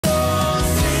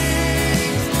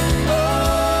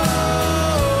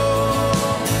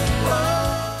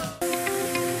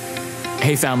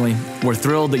Hey family, we're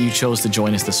thrilled that you chose to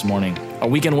join us this morning. Our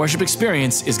weekend worship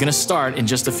experience is going to start in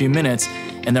just a few minutes,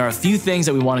 and there are a few things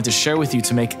that we wanted to share with you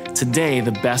to make today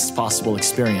the best possible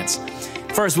experience.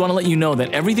 First, we want to let you know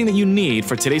that everything that you need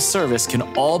for today's service can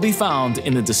all be found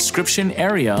in the description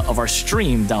area of our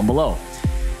stream down below.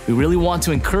 We really want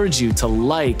to encourage you to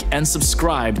like and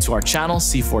subscribe to our channel,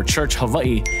 C4 Church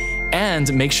Hawaii,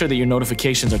 and make sure that your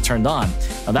notifications are turned on.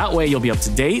 Now that way you'll be up to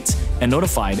date and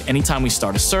notified anytime we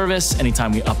start a service,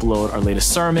 anytime we upload our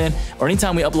latest sermon, or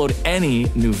anytime we upload any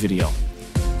new video.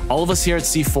 All of us here at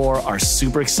C4 are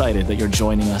super excited that you're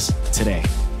joining us today.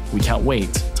 We can't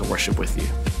wait to worship with you.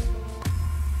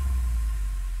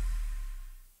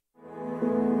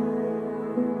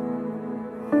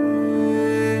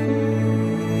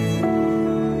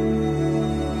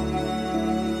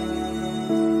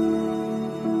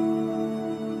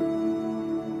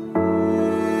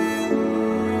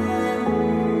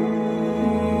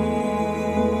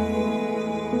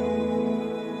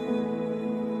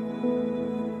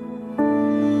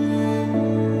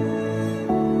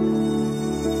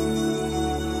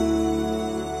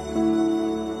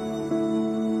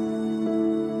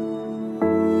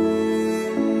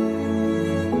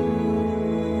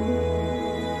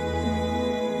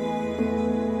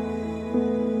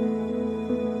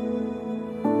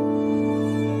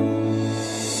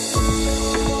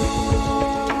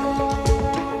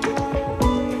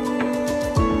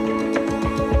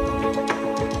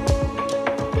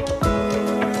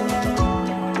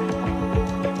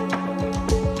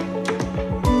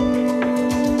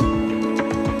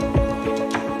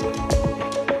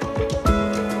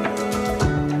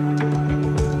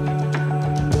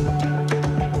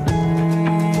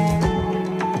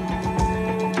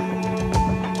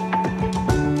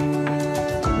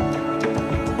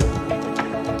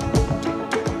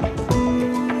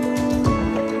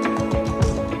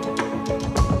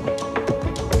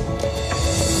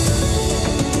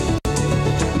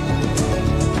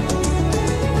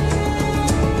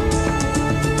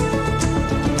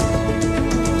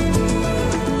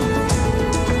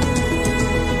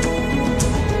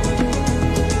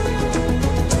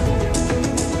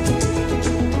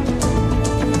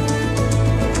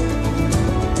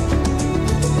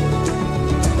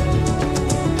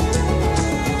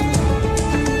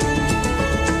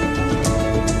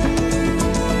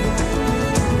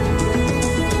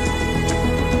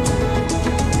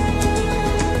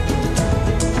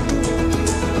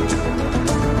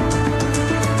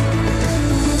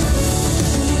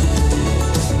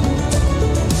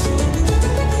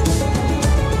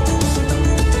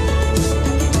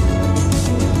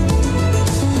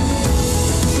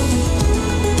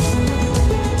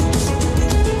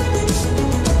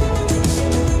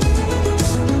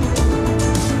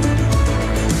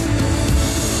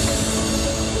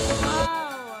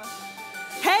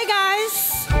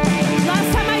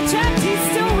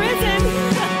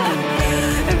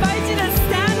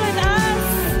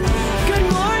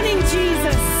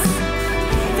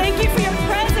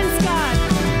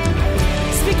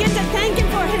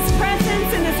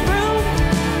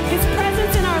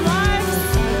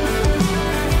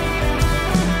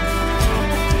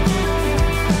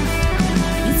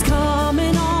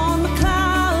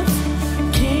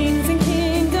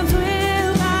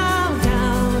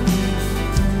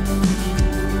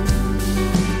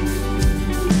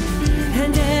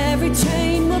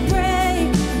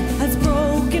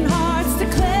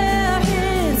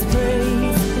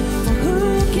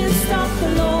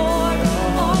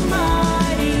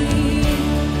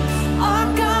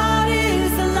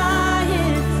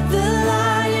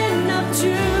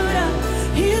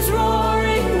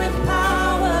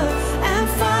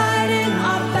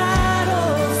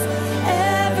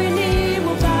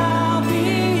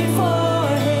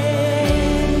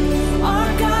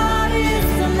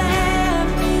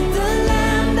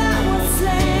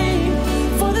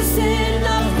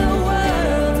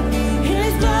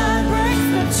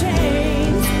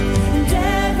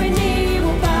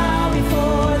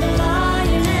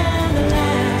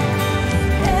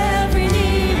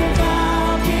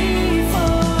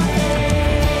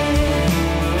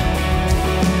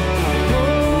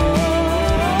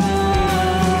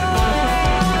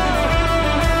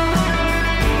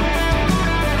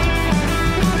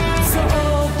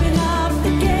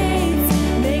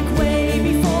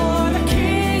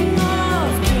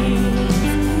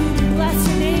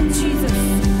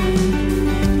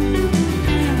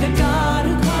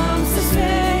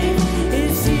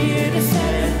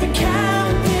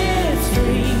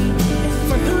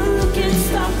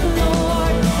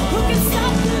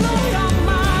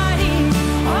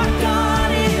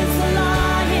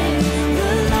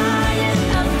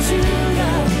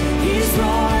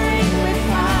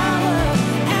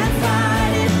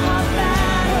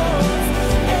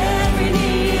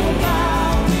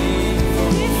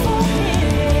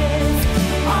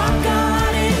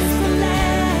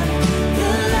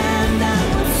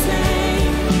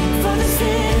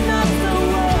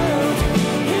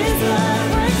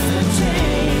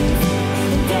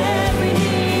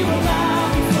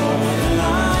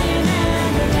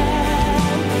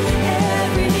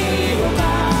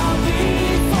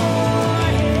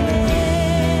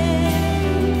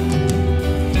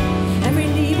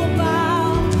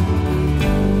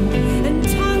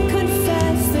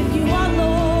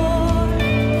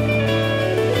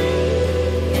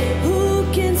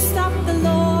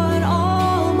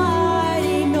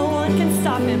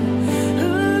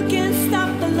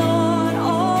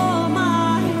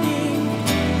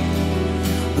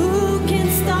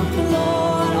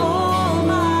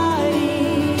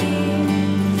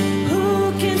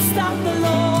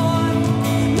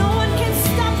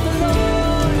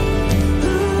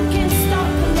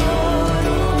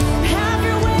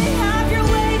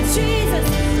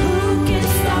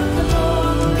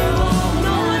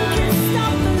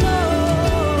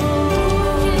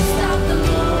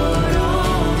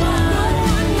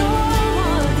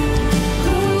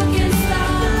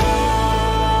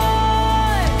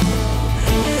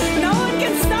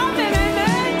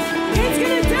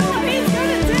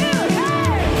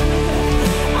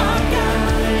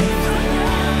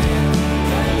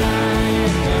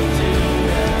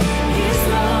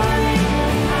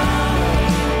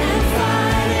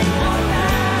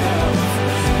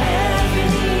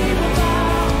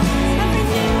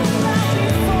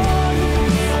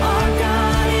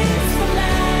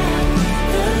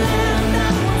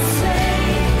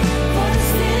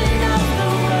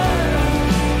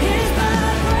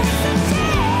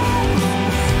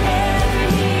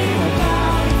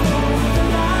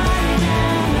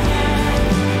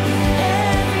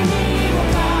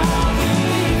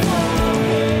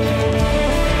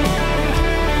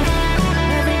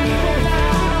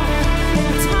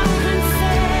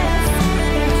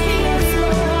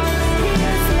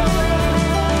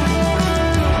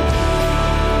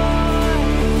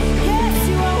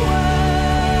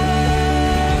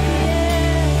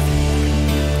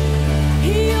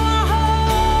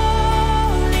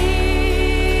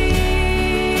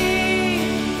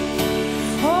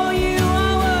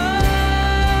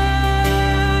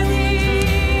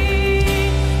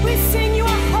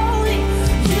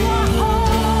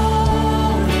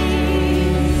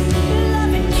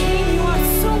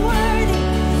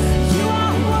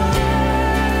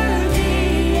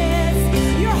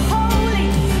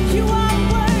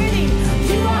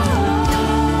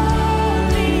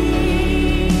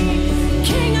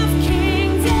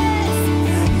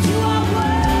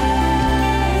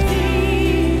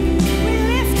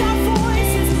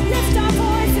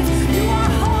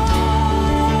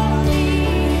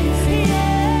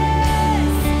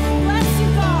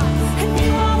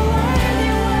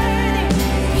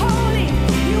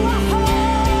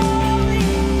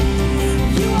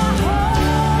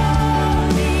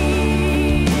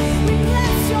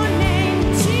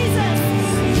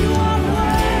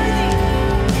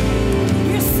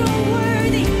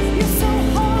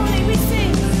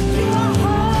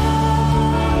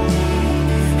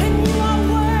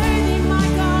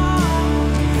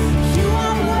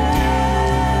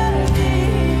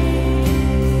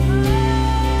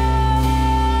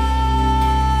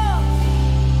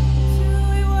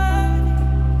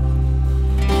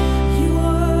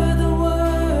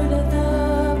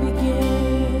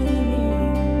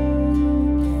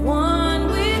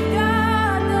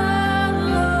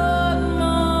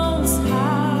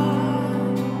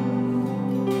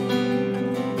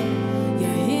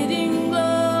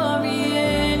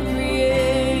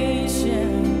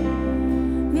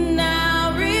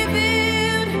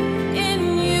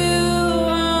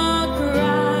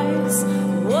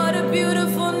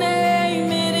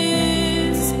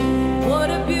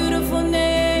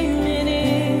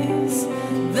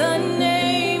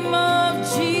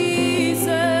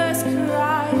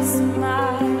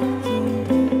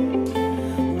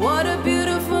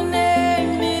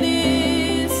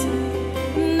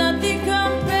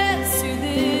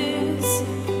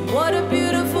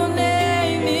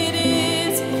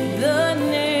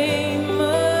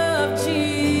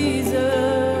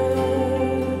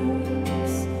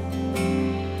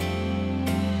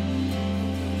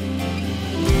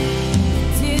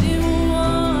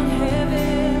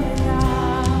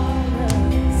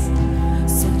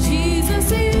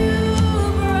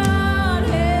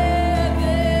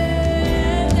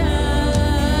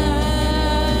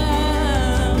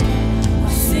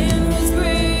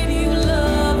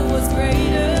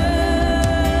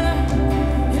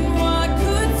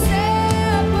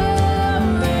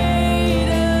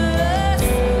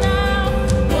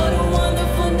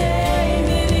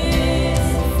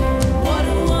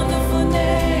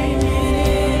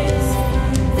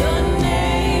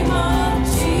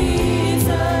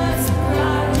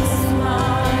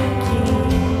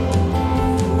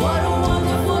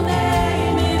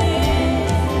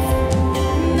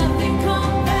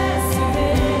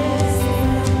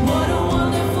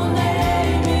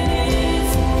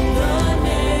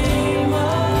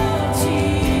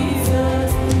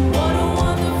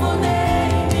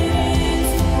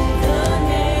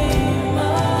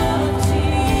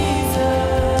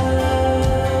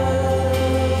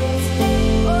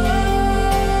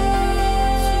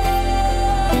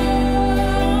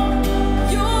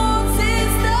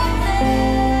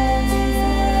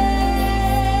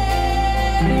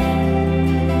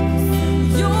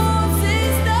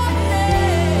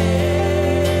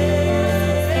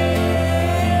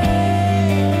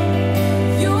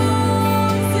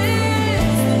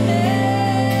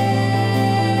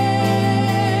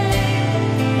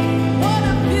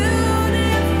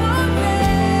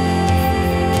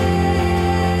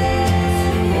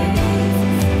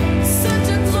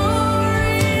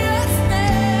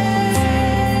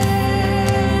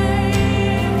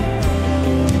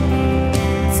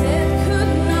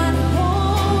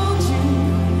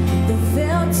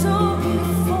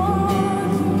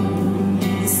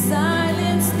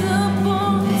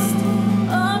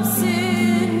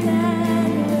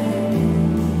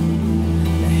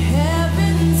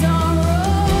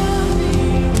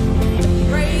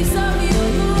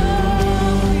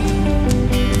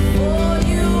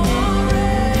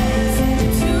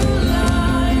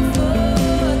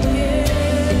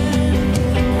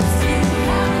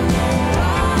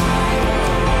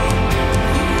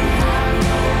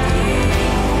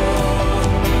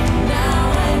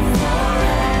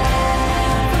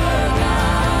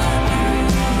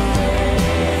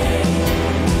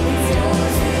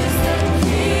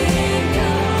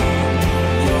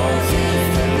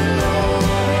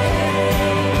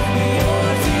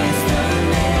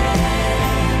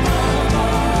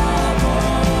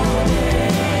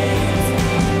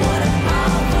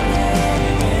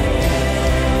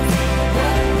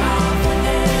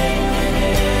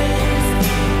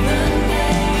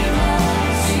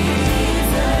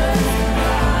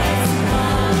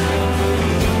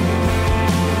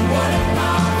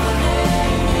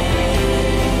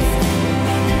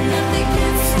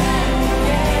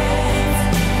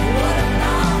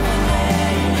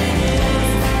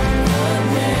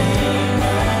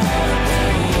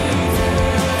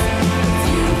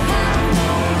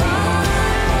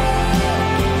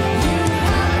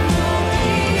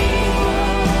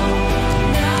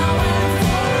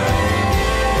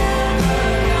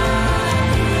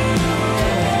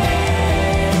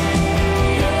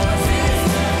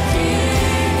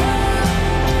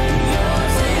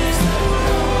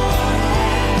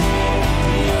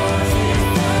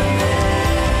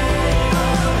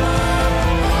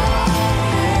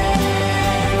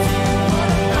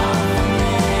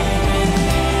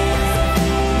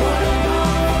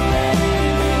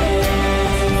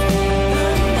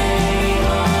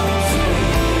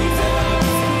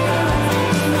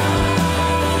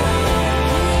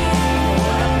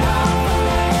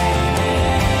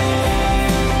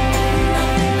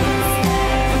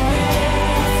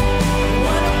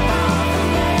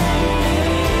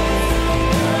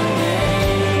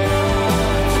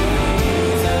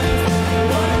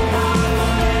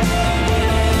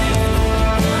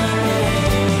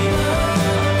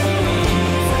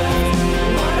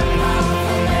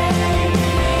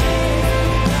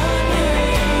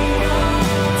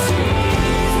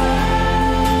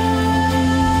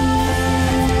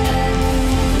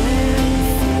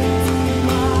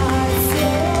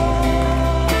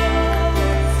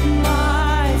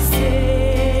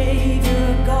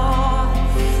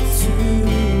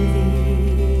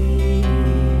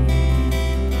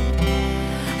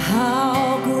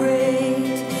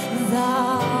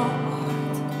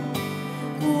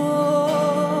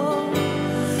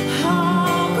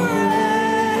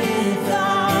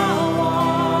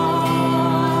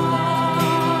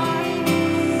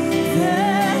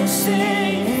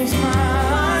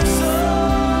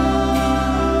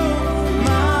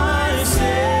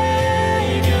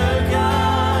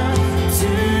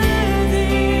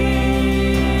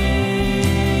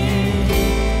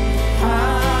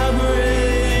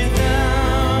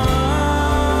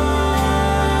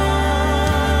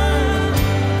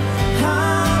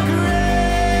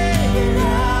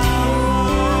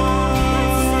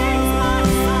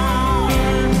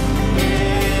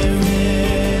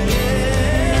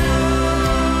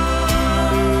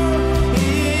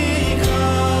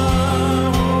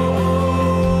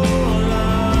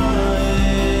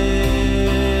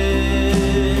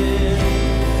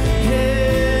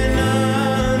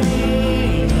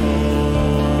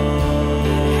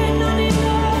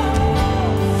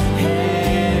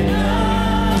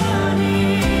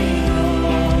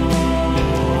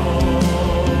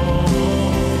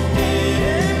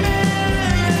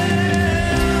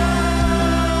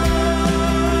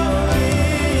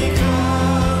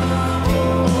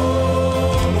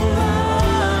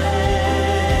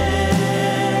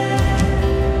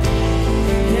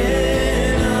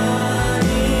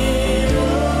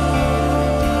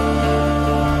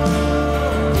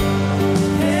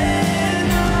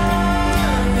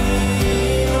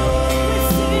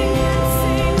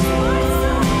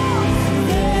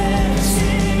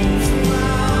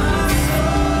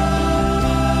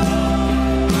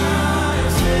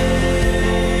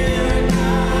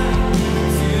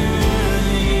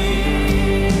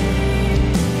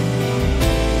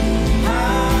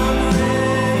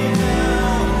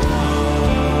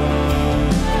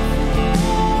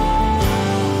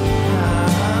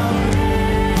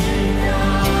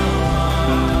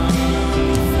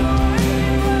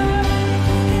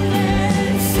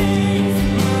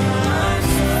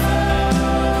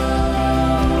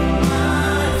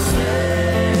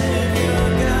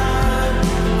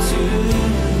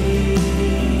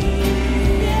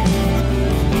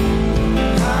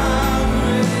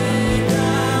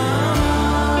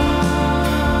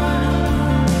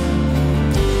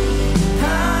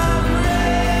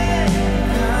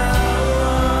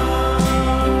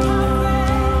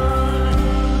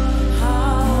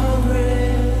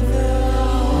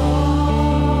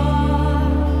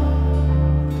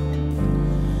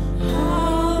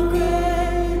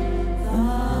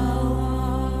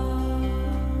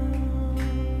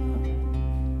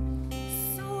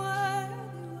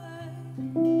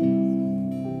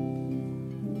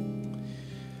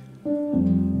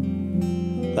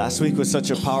 Last week was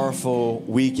such a powerful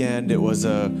weekend. It was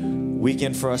a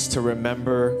weekend for us to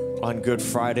remember on Good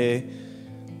Friday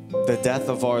the death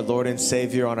of our Lord and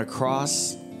Savior on a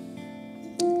cross,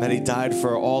 that He died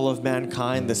for all of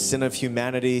mankind, the sin of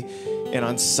humanity. And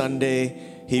on Sunday,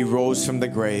 He rose from the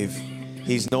grave.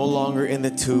 He's no longer in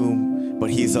the tomb, but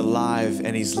He's alive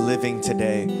and He's living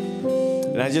today.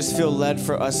 And I just feel led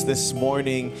for us this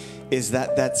morning is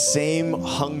that same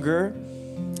hunger,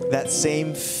 that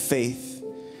same faith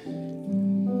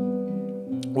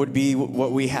would be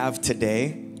what we have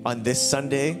today on this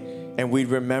Sunday, and we'd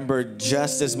remember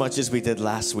just as much as we did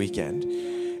last weekend.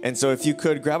 And so if you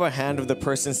could grab a hand of the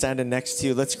person standing next to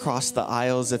you, let's cross the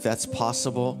aisles if that's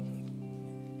possible.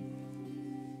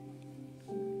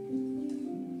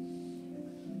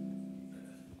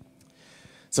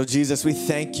 So Jesus, we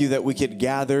thank you that we could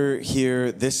gather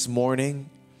here this morning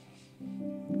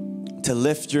to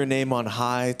lift your name on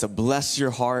high, to bless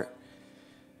your heart.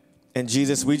 And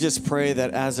Jesus, we just pray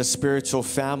that as a spiritual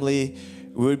family,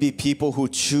 we would be people who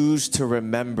choose to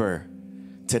remember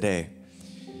today.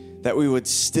 That we would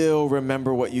still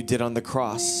remember what you did on the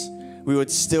cross. We would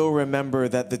still remember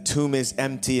that the tomb is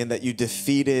empty and that you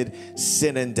defeated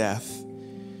sin and death.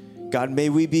 God, may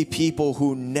we be people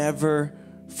who never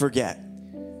forget.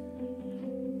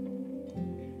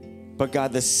 But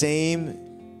God, the same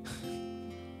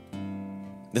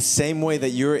way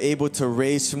that you're able to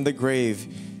raise from the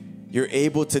grave, you're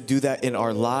able to do that in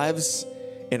our lives,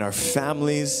 in our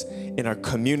families, in our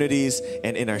communities,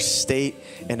 and in our state,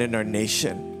 and in our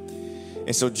nation.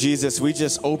 And so, Jesus, we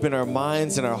just open our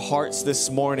minds and our hearts this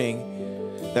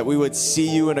morning that we would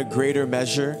see you in a greater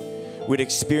measure, we'd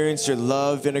experience your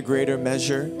love in a greater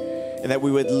measure, and that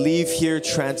we would leave here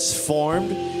transformed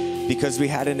because we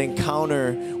had an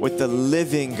encounter with the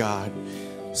living God.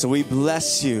 So we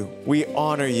bless you, we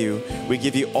honor you, we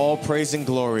give you all praise and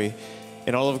glory.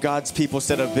 And all of God's people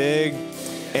said a big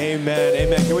amen.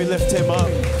 Amen. Can we lift him up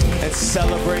and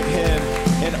celebrate him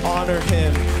and honor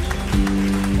him?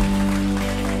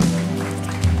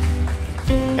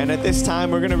 And at this time,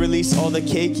 we're going to release all the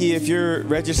keiki. If you're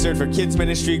registered for kids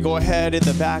ministry, go ahead in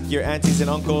the back. Your aunties and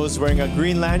uncles wearing a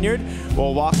green lanyard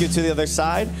will walk you to the other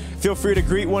side. Feel free to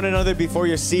greet one another before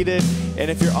you're seated.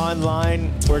 And if you're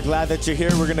online, we're glad that you're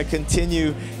here. We're going to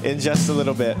continue in just a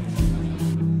little bit.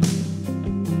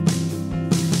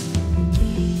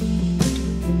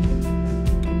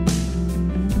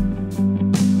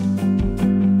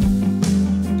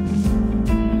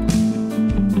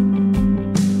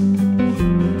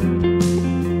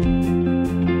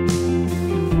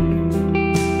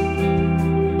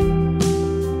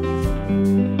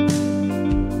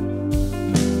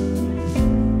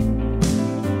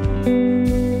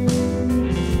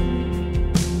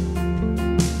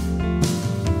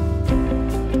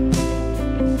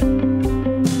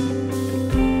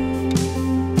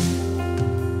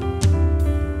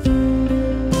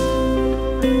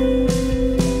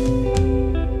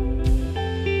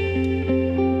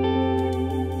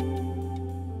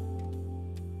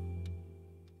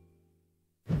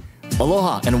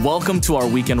 Aloha and welcome to our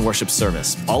weekend worship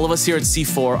service. All of us here at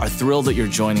C4 are thrilled that you're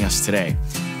joining us today.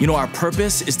 You know, our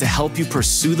purpose is to help you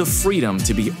pursue the freedom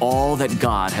to be all that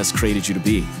God has created you to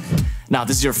be. Now, if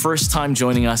this is your first time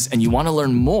joining us and you want to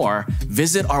learn more,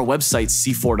 visit our website,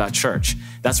 c4.church.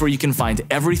 That's where you can find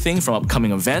everything from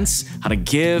upcoming events, how to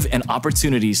give, and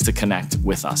opportunities to connect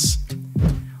with us.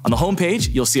 On the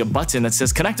homepage, you'll see a button that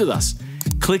says Connect with Us.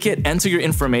 Click it, enter your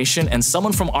information, and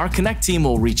someone from our Connect team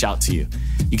will reach out to you.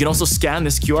 You can also scan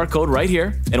this QR code right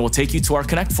here, and it will take you to our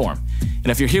Connect form. And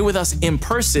if you're here with us in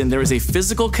person, there is a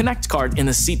physical Connect card in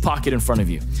the seat pocket in front of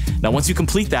you. Now, once you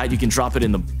complete that, you can drop it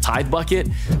in the tithe bucket,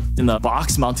 in the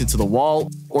box mounted to the wall,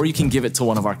 or you can give it to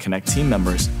one of our Connect team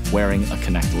members wearing a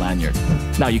Connect lanyard.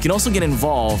 Now, you can also get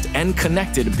involved and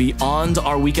connected beyond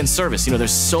our weekend service. You know,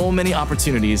 there's so many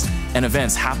opportunities and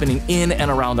events happening in and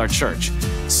around our church.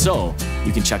 So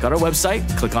you can check out our website,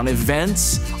 click on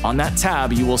events. On that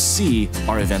tab, you will see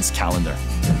our events calendar.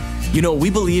 You know, we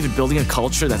believe in building a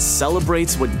culture that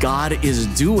celebrates what God is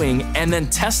doing and then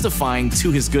testifying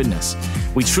to his goodness.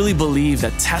 We truly believe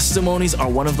that testimonies are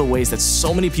one of the ways that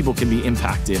so many people can be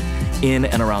impacted in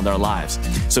and around our lives.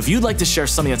 So if you'd like to share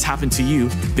something that's happened to you,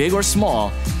 big or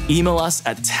small, email us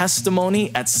at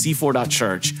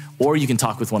testimony@c4.church, or you can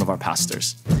talk with one of our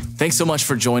pastors. Thanks so much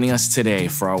for joining us today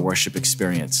for our worship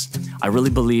experience. I really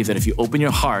believe that if you open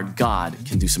your heart, God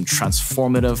can do some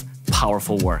transformative,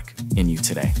 powerful work in you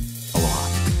today. Aloha.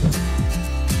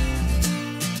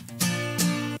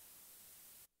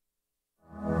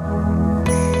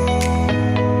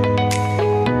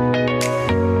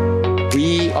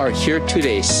 We are here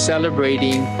today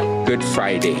celebrating Good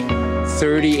Friday,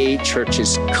 38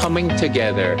 churches coming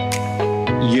together,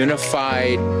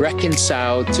 unified,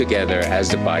 reconciled together as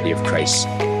the body of Christ.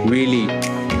 Really,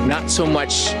 not so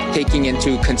much taking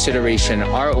into consideration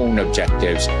our own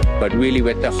objectives, but really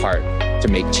with the heart to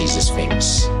make Jesus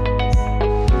famous.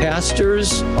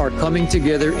 Pastors are coming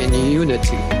together in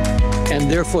unity, and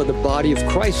therefore the body of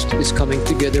Christ is coming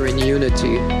together in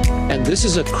unity. And this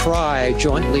is a cry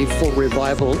jointly for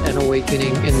revival and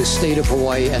awakening in the state of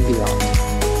Hawaii and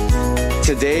beyond.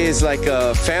 Today is like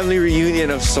a family reunion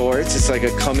of sorts. It's like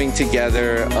a coming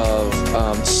together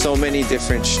of so many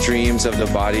different streams of the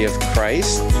body of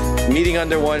Christ, meeting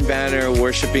under one banner,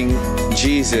 worshiping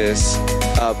Jesus,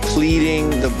 pleading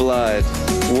the blood,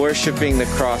 worshiping the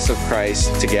cross of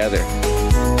Christ together.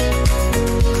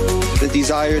 The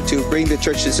desire to bring the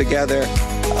churches together,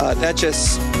 that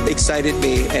just excited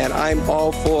me, and I'm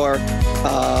all for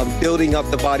building up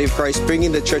the body of Christ,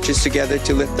 bringing the churches together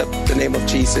to lift up the name of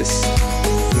Jesus.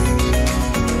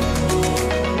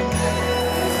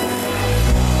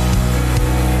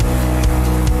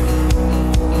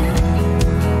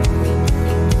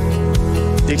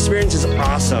 The experience is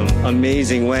awesome,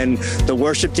 amazing. When the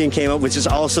worship team came up, which is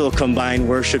also a combined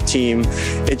worship team,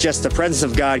 the presence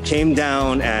of God came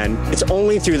down, and it's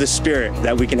only through the Spirit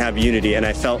that we can have unity, and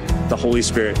I felt the Holy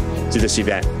Spirit through this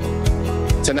event.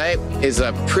 Tonight is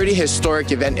a pretty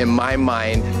historic event in my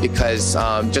mind because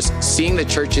just seeing the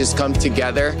churches come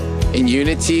together in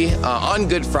unity on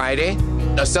Good Friday,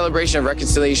 a celebration of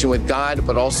reconciliation with God,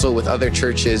 but also with other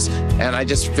churches. And I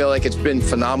just feel like it's been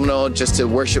phenomenal just to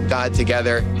worship God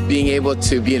together, being able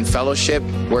to be in fellowship,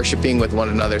 worshiping with one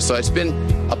another. So it's been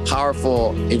a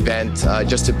powerful event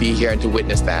just to be here and to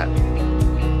witness that.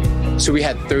 So we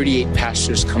had 38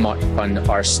 pastors come out on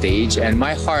our stage, and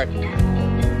my heart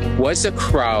was a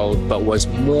crowd, but was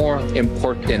more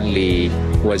importantly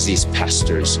was these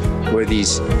pastors, were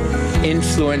these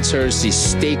influencers, these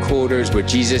stakeholders, where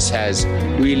Jesus has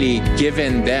really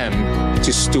given them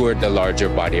to steward the larger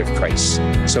body of Christ.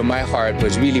 So my heart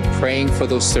was really praying for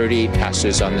those 38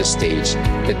 pastors on the stage,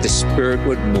 that the Spirit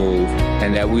would move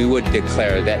and that we would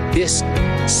declare that this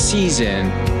season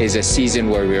is a season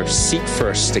where we seek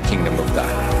first the kingdom of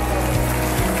God.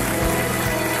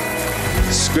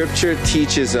 Scripture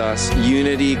teaches us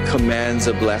unity commands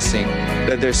a blessing,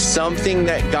 that there's something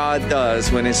that God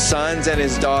does when his sons and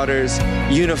his daughters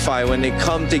unify, when they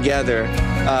come together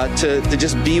to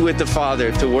just be with the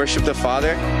Father, to worship the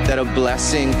Father, that a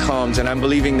blessing comes. And I'm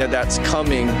believing that that's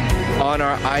coming on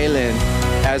our island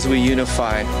as we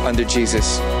unify under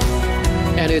Jesus.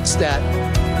 And it's that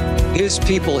his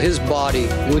people, his body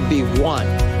would be one,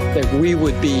 that we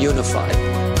would be unified.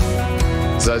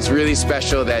 So it's really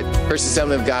special that First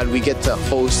Assembly of God, we get to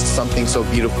host something so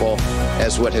beautiful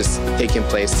as what has taken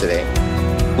place today.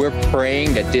 We're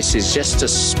praying that this is just a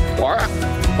spark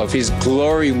of his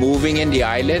glory moving in the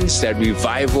islands, that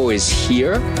revival is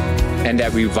here, and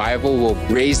that revival will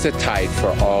raise the tide for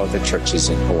all the churches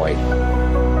in Hawaii.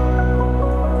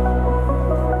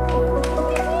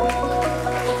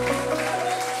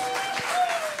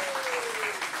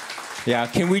 Yeah,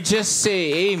 can we just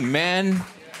say amen?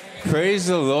 Praise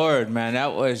the Lord, man.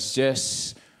 That was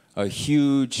just a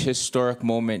huge historic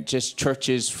moment. Just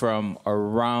churches from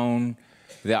around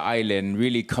the island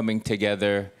really coming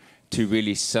together to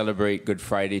really celebrate Good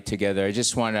Friday together. I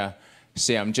just want to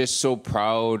say I'm just so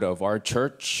proud of our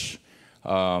church,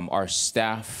 our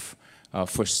staff,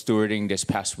 for stewarding this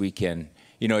past weekend.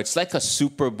 You know, it's like a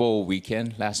Super Bowl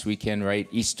weekend, last weekend, right?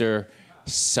 Easter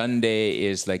Sunday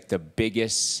is like the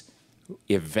biggest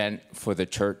event for the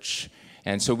church.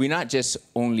 And so we not just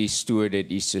only stewarded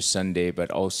Easter Sunday,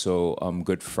 but also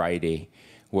Good Friday,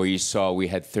 where you saw we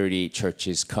had 38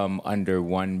 churches come under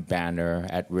one banner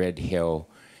at Red Hill.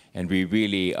 And we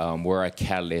really were a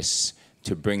catalyst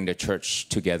to bring the church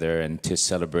together and to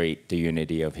celebrate the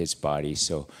unity of his body.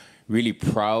 So really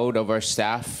proud of our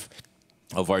staff,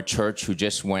 of our church, who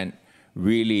just went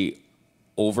really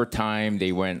overtime.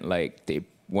 They went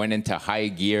into high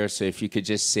gear. So if you could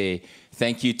just say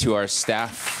thank you to our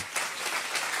staff.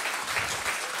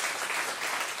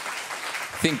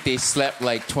 I think they slept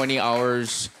like 20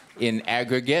 hours in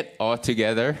aggregate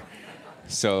altogether.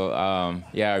 So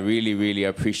yeah, I really, really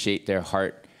appreciate their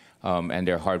heart and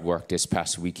their hard work this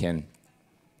past weekend.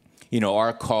 You know,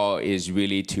 our call is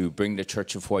really to bring the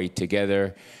Church of Hawaii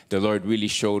together. The Lord really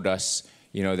showed us,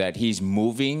 you know, that he's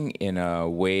moving in a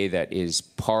way that is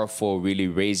powerful, really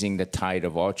raising the tide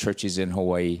of all churches in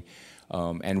Hawaii.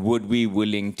 And would we be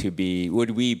willing to be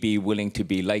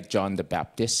like John the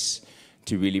Baptist,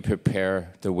 to really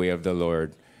prepare the way of the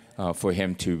Lord for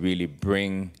him to really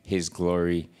bring his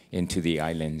glory into the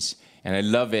islands. And I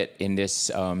love it in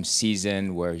this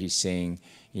season where he's saying,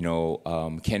 you know,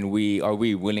 are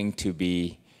we willing to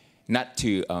be, not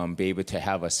to be able to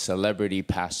have a celebrity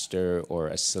pastor or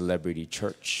a celebrity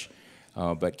church,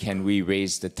 but can we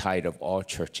raise the tide of all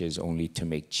churches only to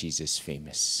make Jesus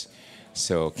famous?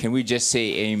 So can we just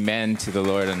say amen to the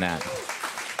Lord on that?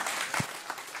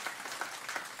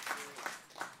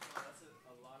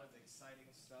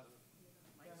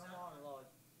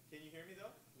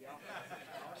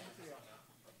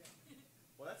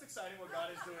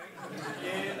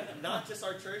 Not just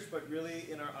our church, but really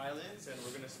in our islands, and we're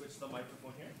going to switch the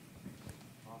microphone here.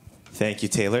 Thank you,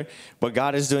 Taylor. But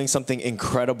God is doing something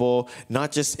incredible,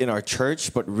 not just in our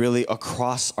church, but really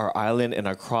across our island and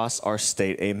across our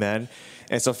state. Amen.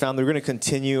 And so, family, we're going to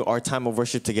continue our time of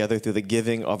worship together through the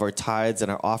giving of our tithes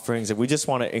and our offerings. And we just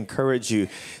want to encourage you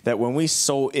that when we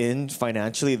sow in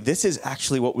financially, this is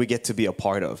actually what we get to be a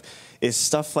part of. Is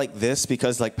stuff like this,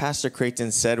 because like Pastor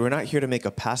Creighton said, we're not here to make a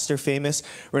pastor famous.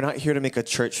 We're not here to make a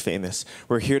church famous.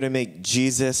 We're here to make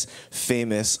Jesus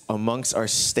famous amongst our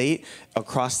state,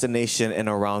 across the nation, and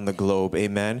around the globe.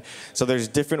 Amen. So there's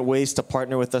different ways to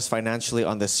partner with us financially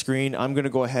on the screen. I'm going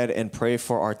to go ahead and pray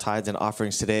for our tithes and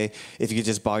offerings today. If you could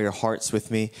just bow your hearts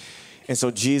with me. And so,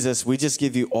 Jesus, we just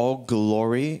give you all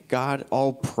glory, God,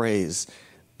 all praise,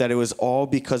 that it was all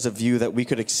because of you that we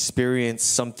could experience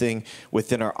something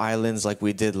within our islands like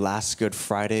we did last Good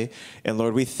Friday. And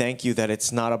Lord, we thank you that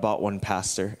it's not about one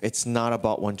pastor. It's not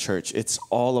about one church. It's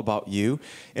all about you.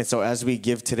 And so as we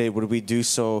give today, would we do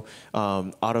so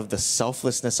out of the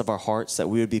selflessness of our hearts, that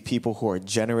we would be people who are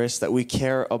generous, that we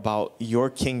care about your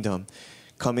kingdom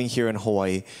coming here in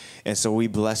Hawaii. And so we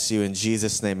bless you in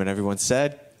Jesus' name. And everyone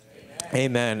said,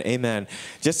 amen. Amen.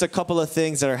 Just a couple of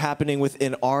things that are happening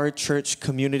within our church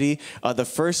community. The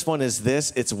first one is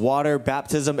this. It's water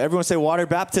baptism. Everyone say water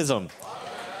baptism.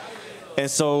 And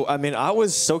so, I mean, I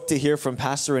was stoked to hear from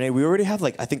Pastor Renee. We already have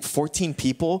I think 14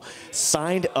 people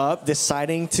signed up,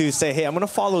 deciding to say, hey, I'm going to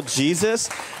follow Jesus.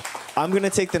 I'm going to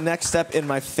take the next step in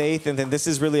my faith. And then this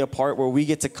is really a part where we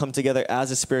get to come together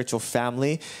as a spiritual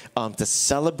family to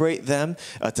celebrate them,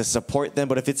 to support them.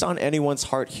 But if it's on anyone's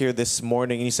heart here this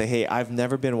morning and you say, hey, I've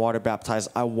never been water baptized,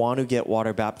 I want to get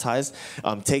water baptized,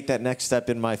 take that next step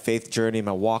in my faith journey,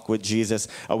 my walk with Jesus,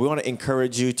 we want to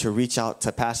encourage you to reach out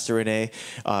to Pastor Renee.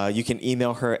 You can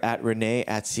email her at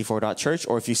renee@c4.church,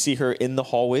 or if you see her in the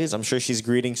hallways, I'm sure she's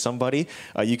greeting somebody,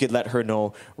 you could let her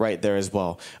know right there as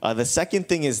well. The second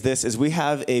thing is this, is we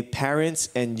have a parents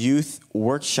and youth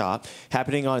workshop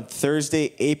happening on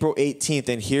Thursday, April 18th.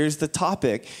 And here's the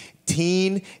topic: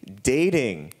 teen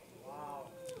dating.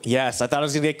 Yes, I thought I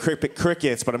was going to get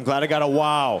crickets, but I'm glad I got a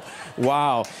wow.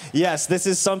 Wow. Yes, this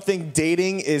is something.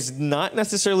 Dating is not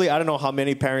necessarily, I don't know how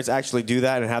many parents actually do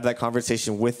that and have that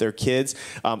conversation with their kids.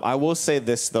 I will say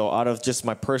this, though, out of just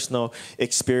my personal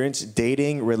experience,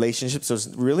 dating, relationships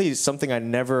was really something I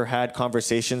never had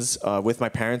conversations with my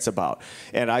parents about.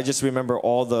 And I just remember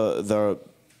all the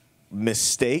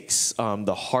mistakes,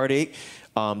 the heartache,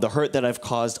 the hurt that I've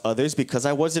caused others because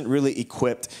I wasn't really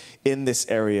equipped in this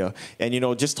area. And,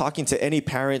 just talking to any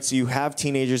parents, you have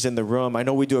teenagers in the room. I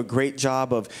know we do a great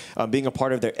job of being a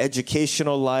part of their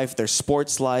educational life, their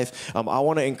sports life. I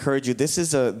want to encourage you. This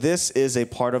is a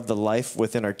part of the life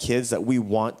within our kids that we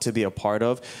want to be a part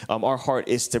of. Our heart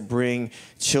is to bring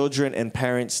children and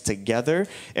parents together.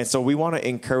 And so we want to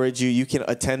encourage you. You can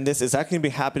attend this. It's actually going to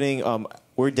be happening.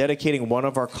 We're dedicating one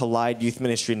of our Collide Youth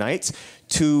Ministry nights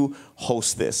to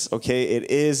host this, okay?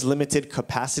 It is limited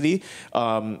capacity,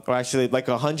 or actually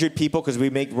 100 people, because we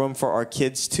make room for our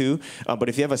kids too. But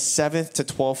if you have a 7th to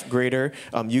 12th grader,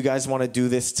 you guys want to do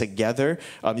this together,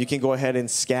 you can go ahead and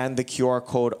scan the QR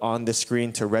code on the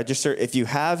screen to register. If you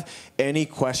have any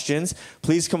questions,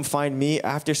 please come find me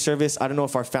after service. I don't know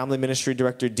if our family ministry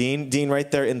director, Dean right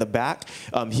there in the back,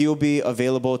 he'll be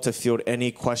available to field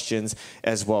any questions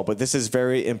as well. But this is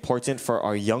very important for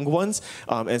our young ones.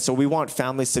 And so we want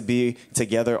families to be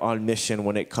together on mission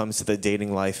when it comes to the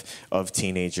dating life of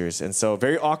teenagers. And so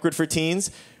very awkward for teens,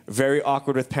 very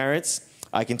awkward with parents.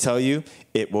 I can tell you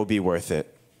it will be worth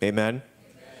it. Amen.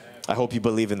 I hope you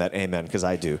believe in that amen, because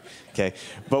I do. Okay.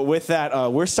 But with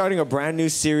that, we're starting a brand new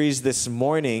series this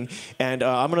morning, and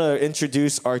I'm going to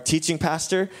introduce our teaching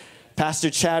pastor, Pastor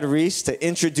Chad Reis, to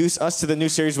introduce us to the new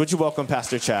series. Would you welcome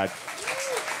Pastor Chad?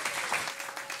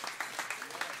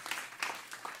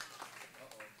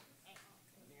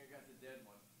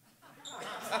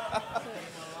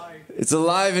 It's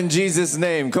alive in Jesus'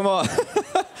 name. Come on.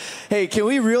 Hey, can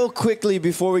we real quickly,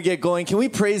 before we get going, can we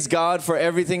praise God for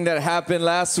everything that happened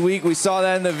last week? We saw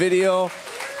that in the video.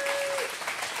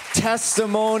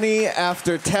 testimony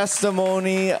after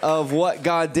testimony of what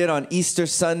God did on Easter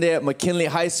Sunday at McKinley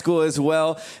High School as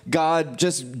well. God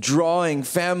just drawing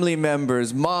family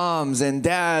members, moms and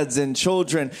dads and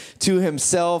children to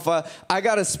himself. I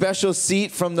got a special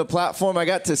seat from the platform. I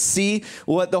got to see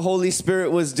what the Holy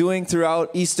Spirit was doing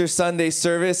throughout Easter Sunday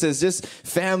service as just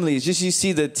families. Just you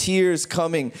see the tears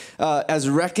coming as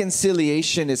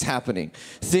reconciliation is happening.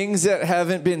 Things that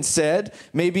haven't been said,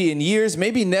 maybe in years,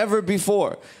 maybe never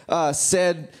before.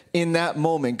 Said in that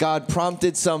moment. God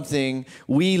prompted something.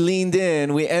 We leaned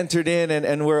in, we entered in,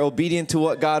 and we're obedient to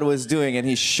what God was doing, and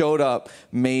he showed up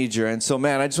major. And so,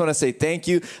 man, I just want to say thank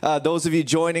you. Those of you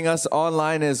joining us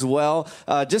online as well,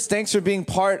 just thanks for being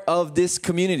part of this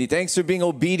community. Thanks for being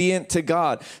obedient to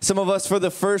God. Some of us for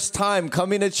the first time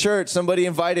coming to church, somebody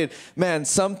invited, man,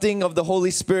 something of the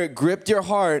Holy Spirit gripped your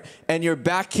heart, and you're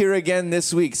back here again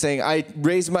this week saying, I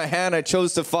raised my hand, I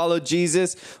chose to follow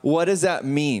Jesus. What does that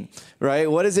mean?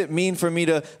 Right? What does it mean for me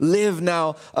to live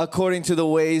now according to the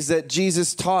ways that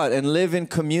Jesus taught and live in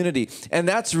community? And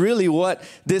that's really what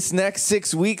this next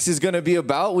 6 weeks is going to be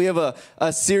about. We have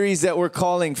a series that we're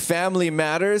calling Family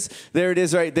Matters. There it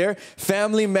is right there.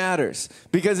 Family Matters.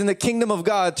 Because in the kingdom of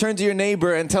God, turn to your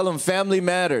neighbor and tell them family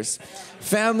matters.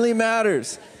 Family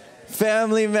matters.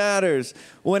 Family matters.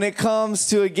 When it comes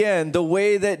to, again, the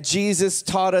way that Jesus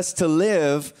taught us to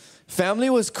live, family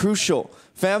was crucial.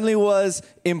 Family was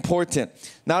important.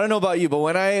 Now, I don't know about you, but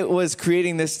when I was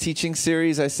creating this teaching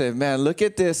series, I said, man, look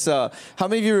at this. How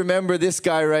many of you remember this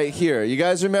guy right here? You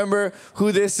guys remember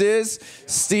who this is?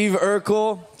 Steve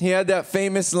Urkel. He had that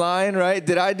famous line, right?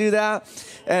 Did I do that?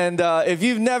 And if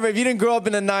you didn't grow up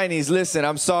in the 90s, listen,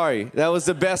 I'm sorry. That was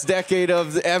the best decade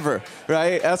of ever,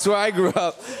 right? That's where I grew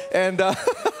up. And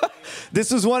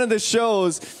this was one of the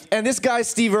shows, and this guy,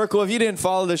 Steve Urkel, if you didn't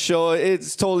follow the show,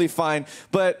 it's totally fine.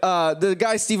 But the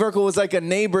guy, Steve Urkel, was like a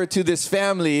neighbor to this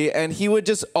family, and he would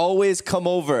just always come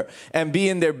over and be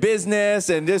in their business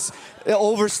and just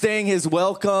overstaying his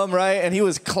welcome, right? And he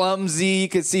was clumsy. You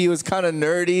could see he was kind of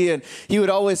nerdy, and he would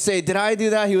always say, did I do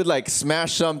that? He would like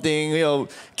smash something,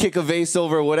 kick a vase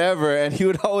over, whatever, and he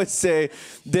would always say,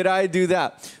 did I do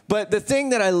that? But the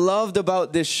thing that I loved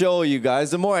about this show, you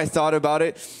guys, the more I thought about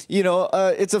it,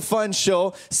 it's a fun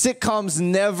show. Sitcoms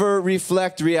never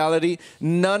reflect reality.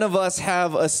 None of us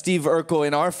have a Steve Urkel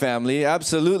in our family.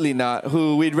 Absolutely not.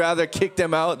 Who we'd rather kick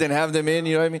them out than have them in,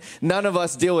 you know what I mean? None of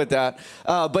us deal with that.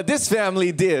 But this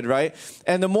family did, right?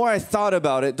 And the more I thought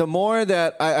about it, the more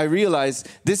that I realized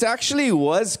this actually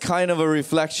was kind of a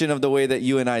reflection of the way that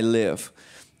you and I live.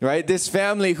 Right? This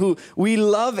family who we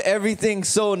love everything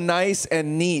so nice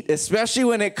and neat, especially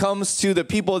when it comes to the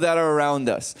people that are around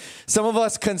us. Some of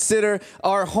us consider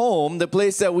our home, the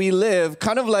place that we live,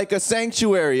 kind of like a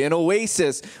sanctuary, an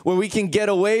oasis where we can get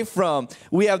away from.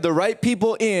 We have the right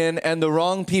people in and the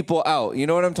wrong people out. You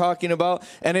know what I'm talking about?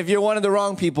 And if you're one of the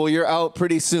wrong people, you're out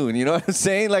pretty soon. You know what I'm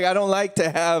saying? Like, I don't like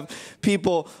to have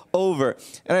people over.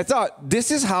 And I thought, this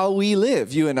is how we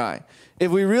live, you and I. If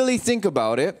we really think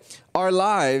about it, our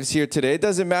lives here today, it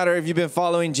doesn't matter if you've been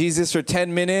following Jesus for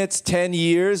 10 minutes, 10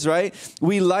 years, right?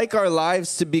 We like our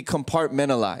lives to be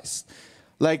compartmentalized.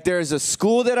 Like there's a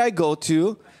school that I go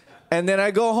to, and then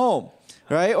I go home,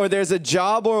 right? Or there's a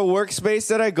job or a workspace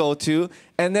that I go to,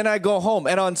 and then I go home.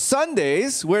 And on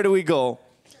Sundays, where do we go?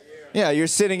 Yeah, you're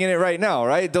sitting in it right now,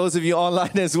 right? Those of you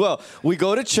online as well. We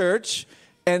go to church,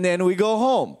 and then we go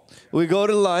home. We go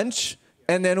to lunch,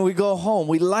 and then we go home.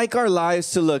 We like our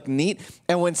lives to look neat.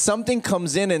 And when something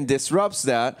comes in and disrupts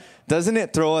that, doesn't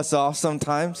it throw us off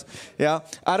sometimes? Yeah.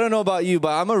 I don't know about you, but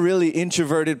I'm a really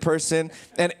introverted person.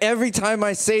 And every time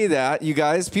I say that, you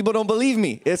guys, people don't believe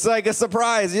me. It's like a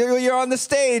surprise. You're on the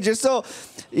stage. You're so...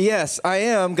 Yes, I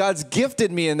am. God's gifted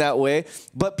me in that way.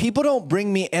 But people don't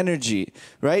bring me energy,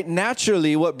 right?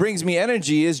 Naturally, what brings me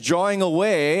energy is drawing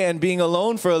away and being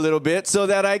alone for a little bit so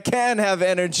that I can have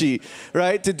energy,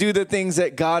 right? To do the things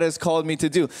that God has called me to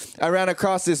do. I ran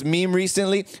across this meme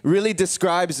recently. Really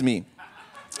describes me,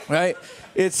 right?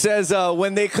 It says,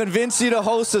 when they convince you to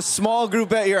host a small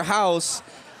group at your house,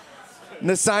 and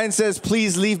the sign says,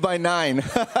 please leave by 9.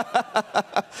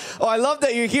 Oh, I love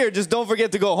that you're here. Just don't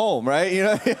forget to go home, right? You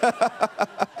know.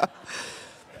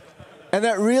 And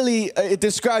that really, it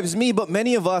describes me, but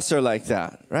many of us are like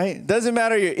that, right? Doesn't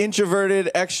matter you're introverted,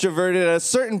 extroverted. At a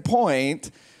certain point,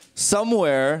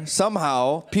 somewhere,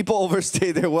 somehow, people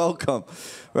overstay their welcome,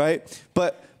 right?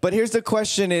 But here's the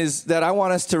question is that I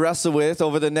want us to wrestle with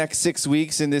over the next 6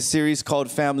 weeks in this series called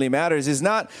Family Matters is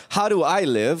not how do I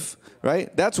live,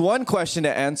 right? That's one question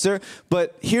to answer.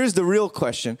 But here's the real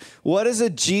question. What does a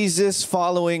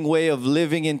Jesus-following way of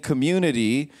living in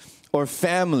community or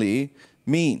family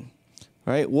mean?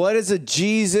 right? What is a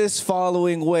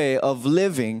Jesus-following way of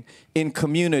living in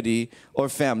community or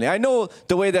family? I know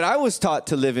the way that I was taught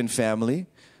to live in family,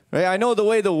 right? I know the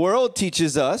way the world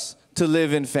teaches us to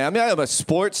live in family. I have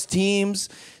sports teams,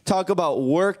 talk about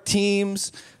work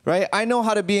teams, right? I know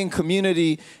how to be in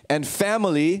community and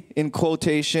family, in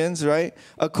quotations, right?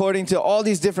 According to all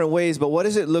these different ways, but what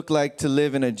does it look like to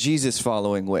live in a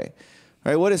Jesus-following way,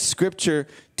 right? What does Scripture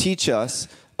teach us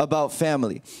about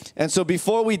family? And so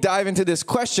before we dive into this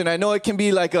question, I know it can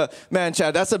be like man,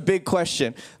 Chad, that's a big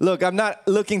question. Look, I'm not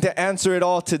looking to answer it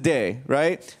all today,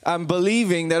 right? I'm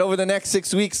believing that over the next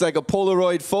 6 weeks, like a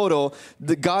Polaroid photo,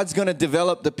 God's going to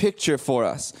develop the picture for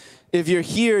us. If you're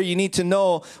here, you need to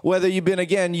know whether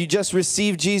you just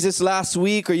received Jesus last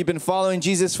week or you've been following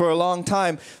Jesus for a long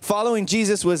time. Following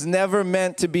Jesus was never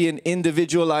meant to be an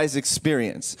individualized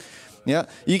experience. Yeah,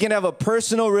 you can have a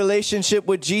personal relationship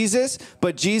with Jesus,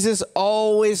 but Jesus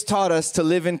always taught us to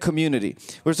live in community.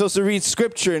 We're supposed to read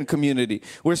Scripture in community.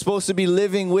 We're supposed to be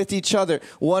living with each other,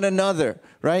 one another,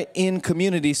 right, in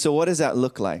community. So what does that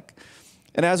look like?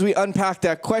 And as we unpack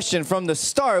that question from the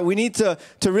start, we need to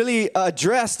really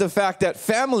address the fact that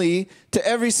family to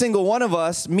every single one of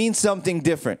us means something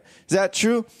different. Is that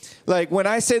true? Like when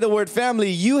I say the word family,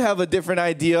 you have a different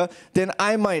idea than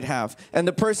I might have. And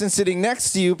the person sitting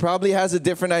next to you probably has a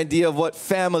different idea of what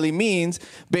family means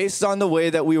based on the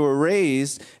way that we were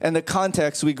raised and the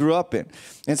context we grew up in.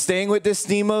 And staying with this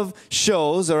theme of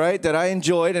shows, all right, that I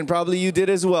enjoyed and probably you did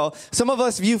as well. Some of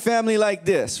us view family like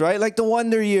this, right? Like the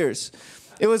Wonder Years.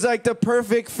 It was like the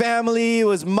perfect family. It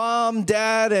was mom,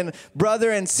 dad, and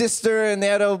brother and sister, and they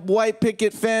had a white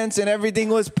picket fence, and everything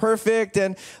was perfect.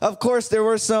 And of course, there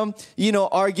were some,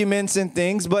 arguments and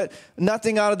things, but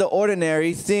nothing out of the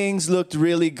ordinary. Things looked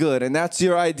really good, and that's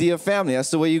your idea of family.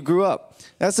 That's the way you grew up.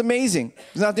 That's amazing.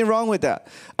 There's nothing wrong with that.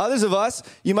 Others of us,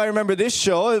 you might remember this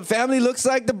show. Family looks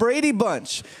like the Brady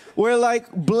Bunch. We're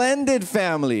like blended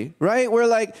family, right? We're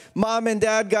like mom and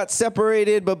dad got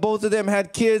separated, but both of them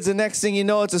had kids. The next thing you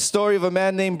know, it's a story of a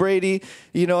man named Brady,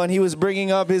 and he was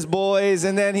bringing up his boys,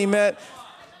 and then he met,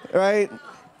 right?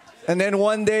 And then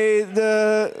one day,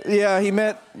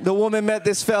 the woman met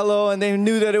this fellow, and they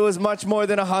knew that it was much more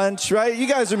than a hunch, right? You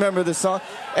guys remember this song.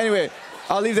 Anyway,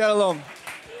 I'll leave that alone.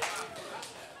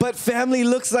 But family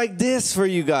looks like this for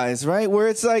you guys, right? Where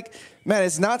it's like, man,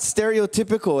 it's not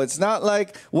stereotypical. It's not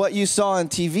like what you saw on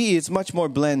TV. It's much more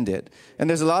blended. And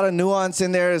there's a lot of nuance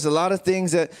in there. There's a lot of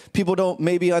things that people don't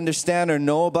maybe understand or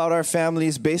know about our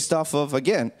families based off of,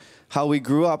 again, how we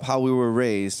grew up, how we were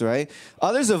raised, right?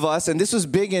 Others of us, and this was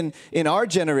big in our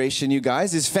generation, you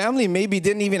guys, is family maybe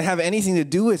didn't even have anything to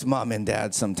do with mom and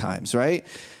dad sometimes, right?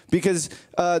 Because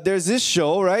there's this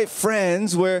show, right,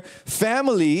 Friends, where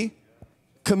family,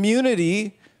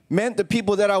 community meant the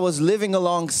people that I was living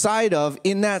alongside of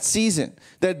in that season,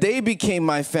 that they became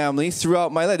my family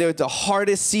throughout my life. They were the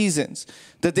hardest seasons,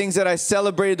 the things that I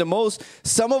celebrated the most.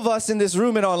 Some of us in this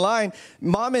room and online,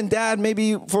 mom and dad,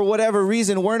 maybe for whatever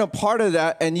reason, weren't a part of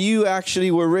that, and you actually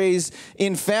were raised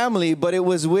in family, but it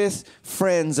was with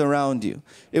friends around you.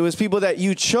 It was people that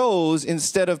you chose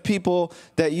instead of people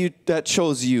that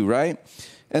chose you, right?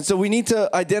 And so we need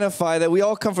to identify that we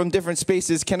all come from different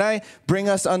spaces. Can I bring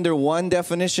us under one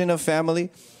definition of family?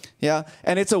 Yeah.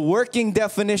 And it's a working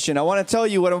definition. I want to tell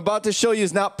you what I'm about to show you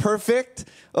is not perfect.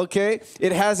 Okay.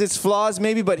 It has its flaws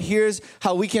maybe, but here's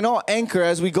how we can all anchor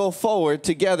as we go forward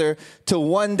together to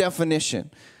one definition.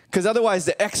 Because otherwise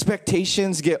the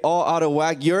expectations get all out of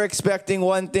whack. You're expecting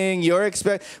one thing.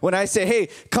 When I say, hey,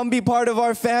 come be part of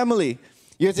our family,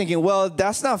 you're thinking, well,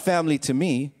 that's not family to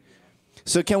me.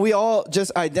 So can we all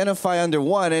just identify under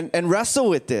one and wrestle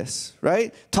with this,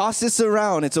 right? Toss this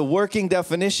around. It's a working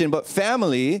definition, but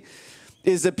family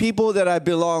is the people that I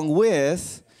belong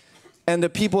with and the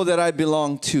people that I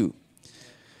belong to.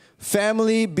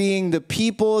 Family being the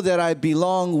people that I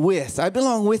belong with. I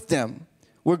belong with them.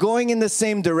 We're going in the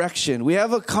same direction. We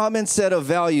have a common set of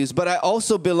values, but I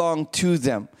also belong to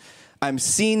them. I'm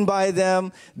seen by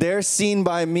them. They're seen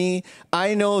by me.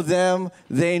 I know them.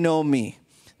 They know me.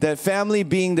 That family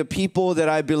being the people that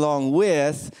I belong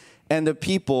with and the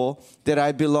people that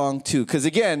I belong to. Because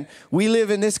again, we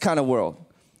live in this kind of world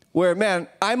where, man,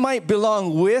 I might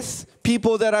belong with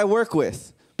people that I work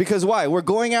with. Because why? We're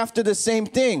going after the same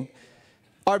thing.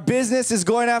 Our business is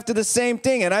going after the same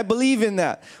thing, and I believe in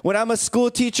that. When I'm a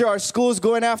school teacher, our school's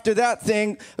going after that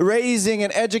thing, raising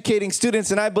and educating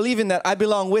students, and I believe in that. I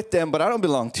belong with them, but I don't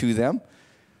belong to them.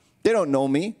 They don't know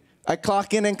me. I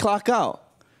clock in and clock out.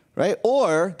 Right?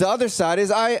 Or the other side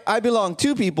is I belong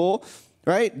to people,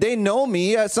 right? They know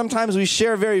me. Sometimes we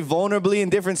share very vulnerably in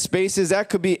different spaces. That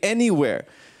could be anywhere.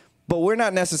 but we're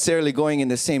not necessarily going in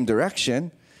the same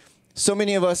direction. So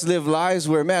many of us live lives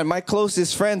where, man, my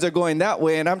closest friends are going that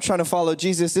way and I'm trying to follow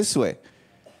Jesus this way.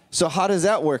 So how does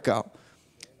that work out?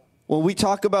 When we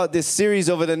talk about this series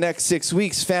over the next 6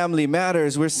 weeks, Family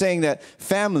Matters, we're saying that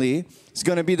family is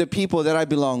going to be the people that I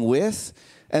belong with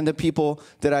and the people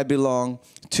that I belong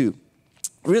to.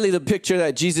 Really, the picture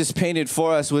that Jesus painted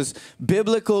for us was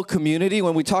biblical community.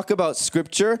 When we talk about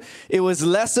Scripture, it was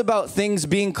less about things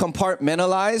being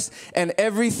compartmentalized and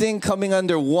everything coming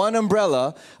under one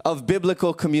umbrella of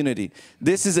biblical community.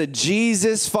 This is a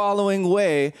Jesus-following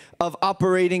way of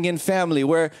operating in family,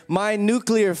 where my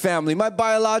nuclear family, my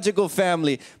biological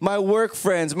family, my work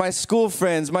friends, my school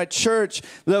friends, my church,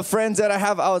 the friends that I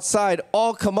have outside,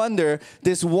 all come under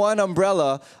this one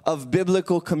umbrella of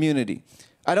biblical community.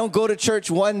 I don't go to church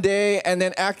one day and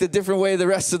then act a different way the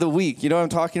rest of the week. You know what I'm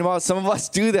talking about? Some of us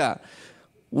do that.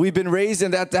 We've been raised in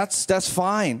that. That's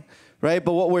fine, right?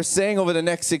 But what we're saying over the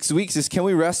next 6 weeks is, can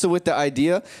we wrestle with the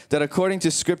idea that according to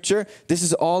Scripture, this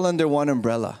is all under one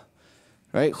umbrella,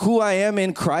 right? Who I am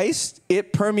in Christ,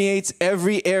 it permeates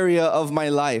every area of my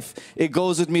life. It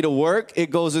goes with me to work.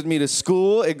 It goes with me to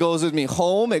school. It goes with me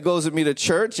home. It goes with me to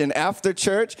church and after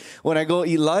church, when I go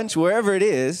eat lunch, wherever it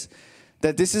is.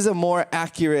 That this is a more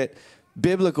accurate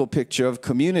biblical picture of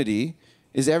community,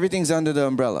 is everything's under the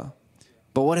umbrella.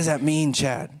 But what does that mean,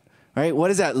 Chad? Right? What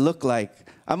does that look like?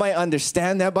 I might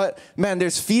understand that, but man,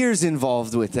 there's fears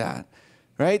involved with that.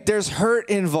 Right? There's hurt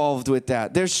involved with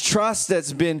that. There's trust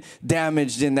that's been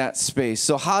damaged in that space.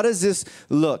 So how does this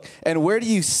look? And where do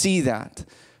you see that?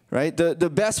 Right? The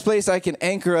best place I can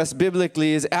anchor us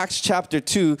biblically is Acts chapter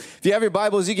 2. If you have your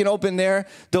Bibles, you can open there.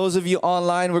 Those of you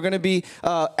online, we're going to be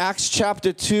Acts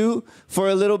chapter 2 for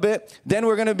a little bit. Then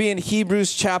we're going to be in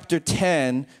Hebrews chapter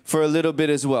 10 for a little bit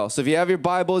as well. So if you have your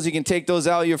Bibles, you can take those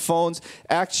out of your phones.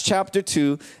 Acts chapter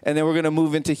 2, and then we're going to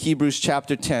move into Hebrews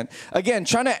chapter 10. Again,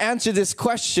 trying to answer this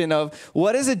question of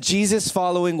what is a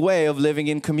Jesus-following way of living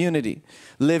in community,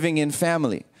 living in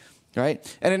family,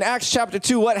 right? And in Acts chapter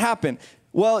 2, what happened?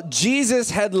 Well, Jesus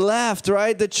had left,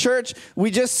 right? The church,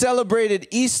 we just celebrated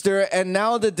Easter, and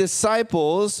now the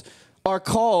disciples are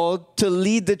called to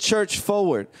lead the church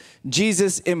forward.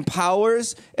 Jesus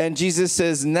empowers, and Jesus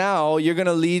says, now you're going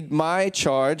to lead my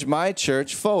charge, my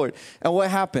church forward. And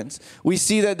what happens? We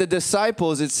see that the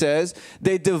disciples, it says,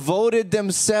 they devoted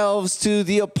themselves to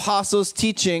the apostles'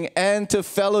 teaching and to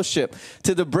fellowship,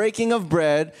 to the breaking of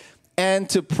bread and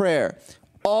to prayer.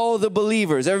 All the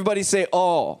believers, everybody say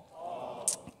all.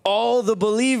 All the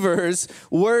believers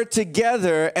were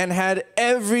together and had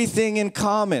everything in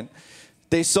common.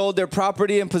 They sold their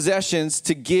property and possessions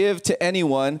to give to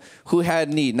anyone who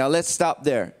had need. Now let's stop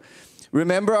there.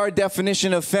 Remember our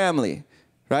definition of family,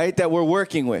 right? That we're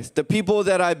working with. The people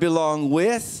that I belong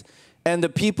with and the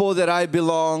people that I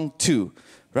belong to,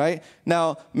 right?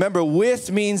 Now remember,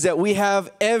 with means that we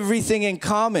have everything in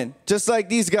common, just like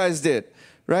these guys did.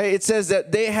 Right? It says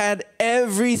that they had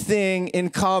everything in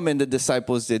common, the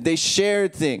disciples did. They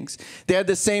shared things. They had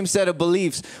the same set of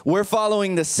beliefs. We're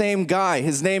following the same guy.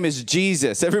 His name is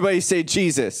Jesus. Everybody say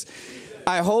Jesus.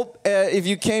 I hope if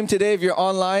you came today, if you're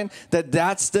online,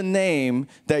 that's the name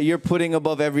that you're putting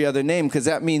above every other name, because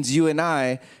that means you and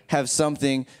I have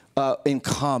something in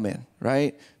common,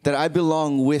 right? That I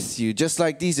belong with you. Just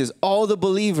like these is all the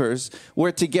believers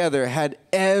were together, had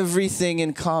everything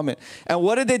in common. And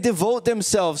what did they devote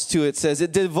themselves to? It says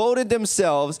it devoted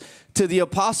themselves to the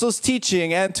apostles'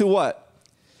 teaching and to what?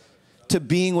 To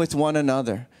being with one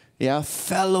another. Yeah,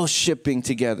 fellowshipping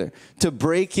together, to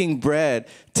breaking bread,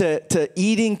 to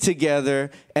eating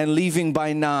together and leaving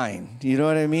by 9. You know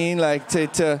what I mean? Like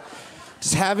to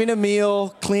just having a meal,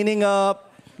 cleaning up,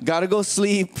 gotta go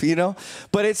sleep, you know.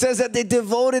 But it says that they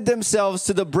devoted themselves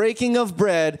to the breaking of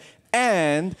bread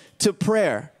and to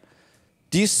prayer.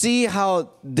 Do you see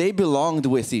how they belonged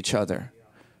with each other?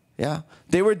 Yeah.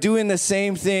 They were doing the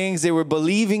same things. They were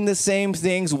believing the same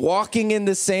things, walking in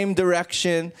the same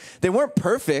direction. They weren't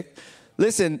perfect.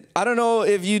 Listen, I don't know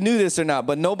if you knew this or not,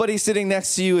 but nobody sitting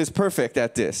next to you is perfect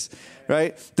at this,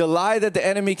 right? The lie that the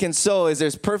enemy can sow is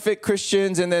there's perfect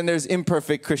Christians and then there's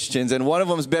imperfect Christians, and one of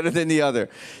them is better than the other.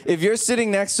 If you're sitting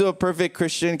next to a perfect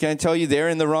Christian, can I tell you they're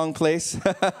in the wrong place?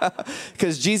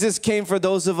 Because Jesus came for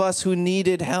those of us who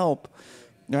needed help.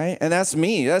 Right? And that's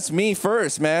me. That's me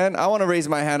first, man. I want to raise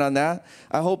my hand on that.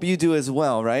 I hope you do as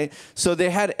well, right? So they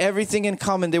had everything in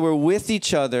common. They were with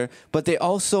each other, but they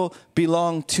also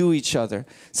belonged to each other.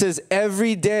 It says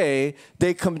every day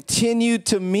they continued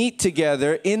to meet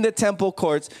together in the temple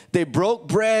courts. They broke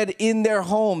bread in their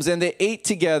homes and they ate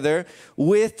together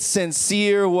with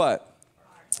sincere what?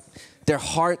 Their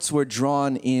hearts were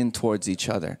drawn in towards each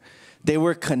other. They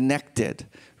were connected,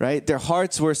 right? Their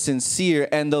hearts were sincere,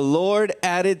 and the Lord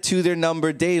added to their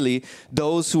number daily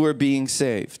those who were being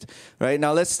saved, right?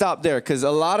 Now, let's stop there, because a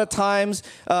lot of times,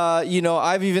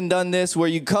 I've even done this, where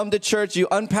you come to church, you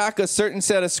unpack a certain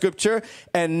set of scripture,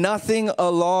 and nothing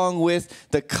along with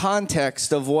the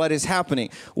context of what is happening.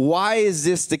 Why is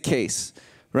this the case,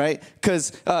 right?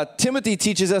 Because Timothy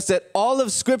teaches us that all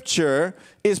of scripture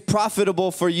is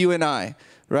profitable for you and I.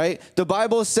 Right? The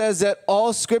Bible says that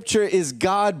all scripture is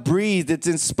God-breathed. It's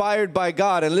inspired by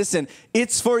God. And listen,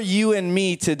 it's for you and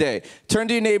me today. Turn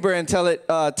to your neighbor and tell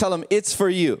them it's for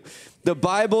you. The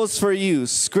Bible's for you.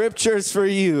 Scripture's for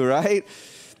you, right?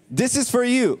 This is for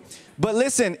you. But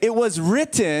listen, it was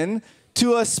written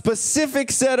to a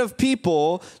specific set of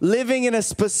people living in a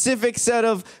specific set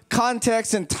of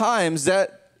contexts and times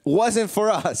that wasn't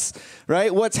for us,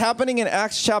 right? What's happening in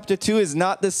Acts chapter 2 is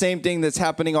not the same thing that's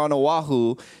happening on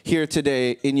Oahu here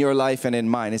today in your life and in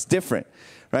mine. It's different,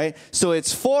 right? So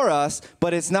it's for us,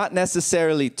 but it's not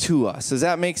necessarily to us. Does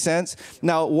that make sense?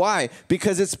 Now, why?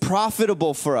 Because it's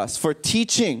profitable for us, for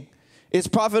teaching. It's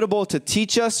profitable to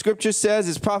teach us, scripture says.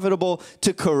 It's profitable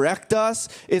to correct us.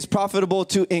 It's profitable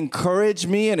to encourage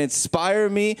me and inspire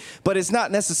me, but it's not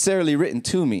necessarily written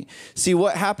to me. See,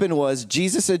 what happened was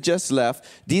Jesus had just left.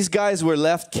 These guys were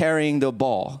left carrying the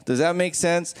ball. Does that make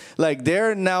sense? Like,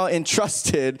 they're now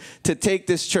entrusted to take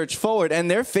this church forward,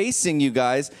 and they're facing, you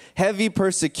guys, heavy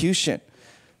persecution.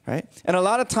 Right? And a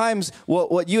lot of times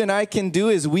what you and I can do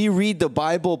is we read the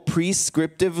Bible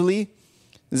prescriptively.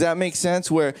 Does that make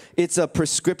sense? Where it's a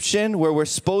prescription, where we're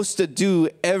supposed to do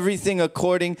everything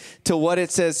according to what it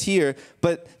says here.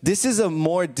 But this is a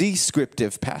more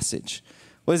descriptive passage.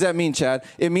 What does that mean, Chad?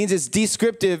 It means it's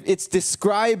descriptive. It's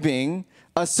describing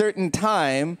a certain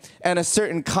time and a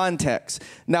certain context.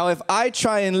 Now, if I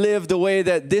try and live the way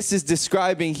that this is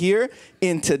describing here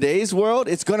in today's world,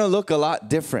 it's going to look a lot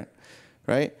different,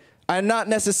 right? I'm not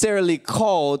necessarily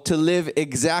called to live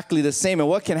exactly the same. And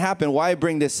what can happen, why I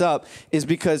bring this up, is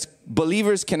because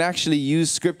believers can actually use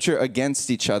scripture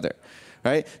against each other,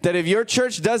 right? That if your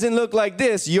church doesn't look like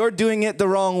this, you're doing it the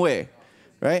wrong way,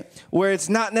 right? Where it's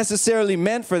not necessarily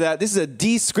meant for that. This is a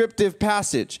descriptive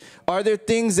passage. Are there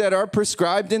things that are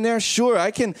prescribed in there? Sure,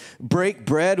 I can break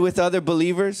bread with other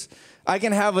believers. I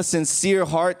can have a sincere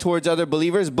heart towards other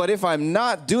believers. But if I'm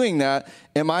not doing that,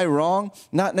 am I wrong?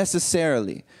 Not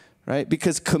necessarily. Right?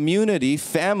 Because community,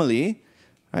 family,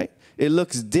 right? It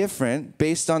looks different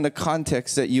based on the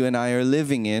context that you and I are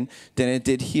living in than it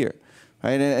did here.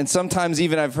 Right? And sometimes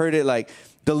even I've heard it like,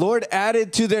 the Lord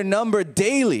added to their number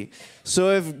daily.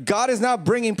 So if God is not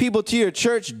bringing people to your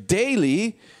church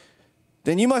daily,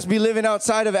 then you must be living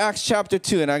outside of Acts chapter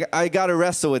 2. And I got to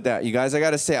wrestle with that, you guys. I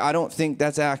got to say, I don't think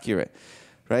that's accurate.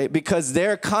 Right? Because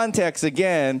their context,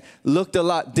 again, looked a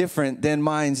lot different than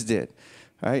mine's did.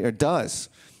 Right? Or does.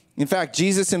 In fact,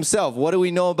 Jesus himself, what do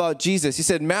we know about Jesus? He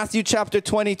said, Matthew chapter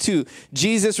 22,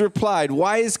 Jesus replied,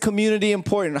 why is community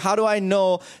important? How do I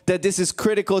know that this is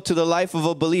critical to the life of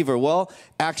a believer? Well,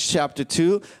 Acts chapter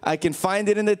 2, I can find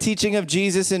it in the teaching of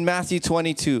Jesus in Matthew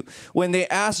 22. When they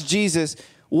asked Jesus,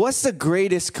 what's the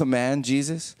greatest command,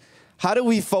 Jesus?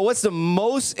 What's the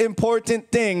most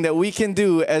important thing that we can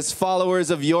do as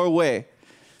followers of your way?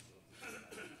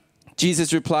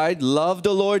 Jesus replied, love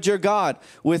the Lord your God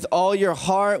with all your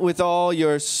heart, with all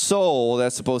your soul,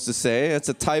 that's supposed to say. That's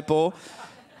a typo.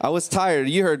 I was tired.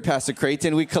 You heard Pastor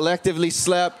Creighton. We collectively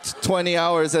slept 20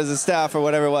 hours as a staff or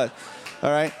whatever it was. All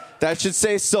right? That should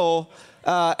say soul.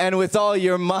 And with all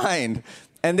your mind.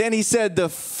 And then he said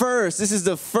this is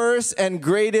the first and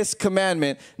greatest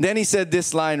commandment. And then he said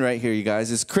this line right here, you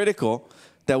guys. It's critical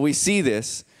that we see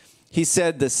this. He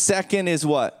said the second is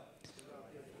what?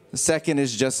 The second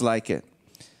is just like it.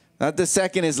 Not the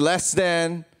second is less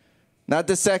than. Not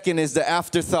the second is the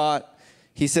afterthought.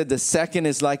 He said the second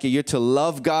is like it. You're to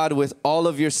love God with all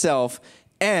of yourself,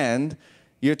 and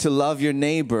you're to love your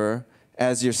neighbor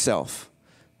as yourself.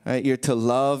 Right? You're to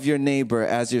love your neighbor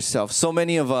as yourself. So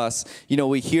many of us,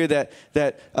 we hear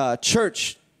that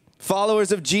church,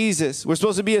 followers of Jesus, we're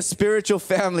supposed to be a spiritual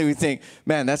family. We think,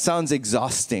 man, that sounds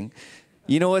exhausting.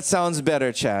 You know what sounds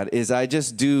better, Chad, is I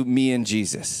just do me and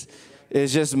Jesus.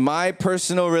 It's just my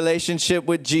personal relationship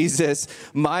with Jesus,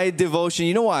 my devotion.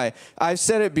 You know why? I've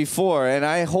said it before, and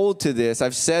I hold to this.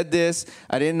 I've said this.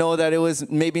 I didn't know that it was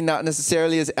maybe not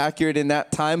necessarily as accurate in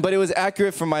that time, but it was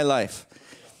accurate for my life.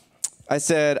 I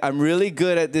said, I'm really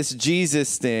good at this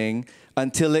Jesus thing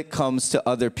until it comes to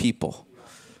other people,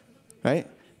 right?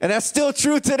 And that's still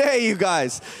true today, you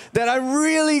guys, that I'm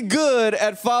really good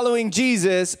at following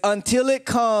Jesus until it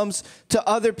comes to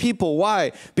other people.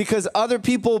 Why? Because other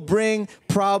people bring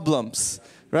problems.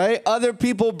 right? Other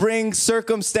people bring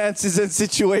circumstances and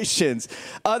situations.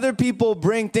 Other people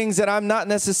bring things that I'm not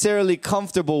necessarily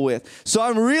comfortable with. So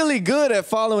I'm really good at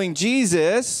following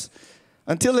Jesus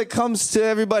until it comes to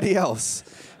everybody else,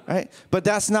 right? But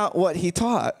that's not what he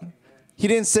taught. He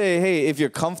didn't say, hey, if you're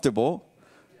comfortable,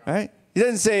 right? He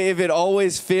doesn't say if it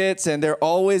always fits and they're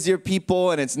always your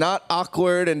people and it's not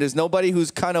awkward and there's nobody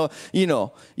who's kind of, you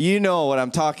know what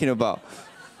I'm talking about.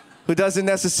 Who doesn't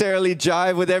necessarily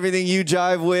jive with everything you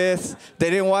jive with. They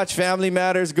didn't watch Family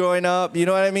Matters growing up. You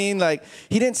know what I mean? Like,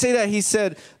 he didn't say that. He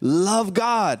said, love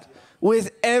God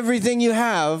with everything you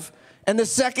have. And the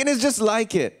second is just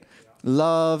like it.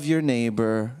 Love your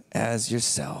neighbor as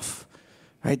yourself.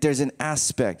 Right? There's an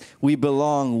aspect. We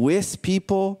belong with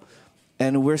people,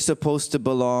 and we're supposed to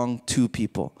belong to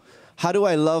people. How do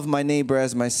I love my neighbor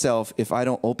as myself if I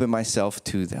don't open myself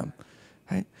to them?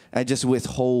 Right? I just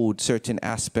withhold certain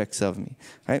aspects of me.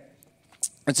 Right?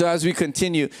 And so as we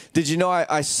continue, did you know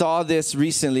I saw this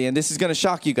recently, and this is going to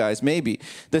shock you guys, maybe.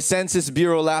 The Census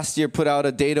Bureau last year put out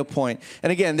a data point.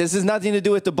 And again, this has nothing to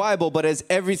do with the Bible, but has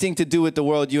everything to do with the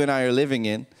world you and I are living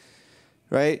in.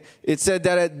 Right? It said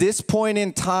that at this point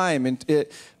in time,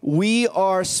 we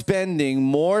are spending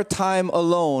more time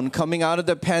alone coming out of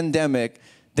the pandemic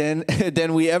than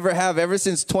we ever have. Ever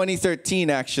since 2013,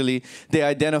 actually, they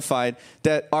identified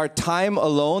that our time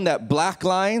alone, that black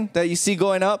line that you see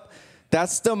going up,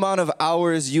 that's the amount of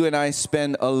hours you and I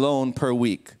spend alone per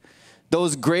week.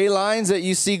 Those gray lines that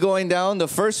you see going down, the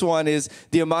first one is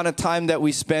the amount of time that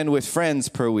we spend with friends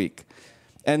per week.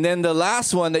 And then the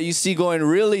last one that you see going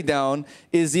really down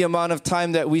is the amount of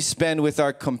time that we spend with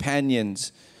our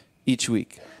companions each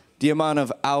week. The amount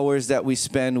of hours that we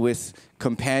spend with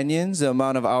companions, the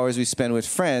amount of hours we spend with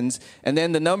friends. And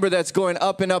then the number that's going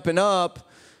up and up and up,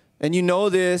 and you know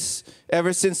this,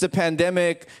 ever since the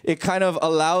pandemic, it kind of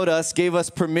allowed us, gave us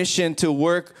permission to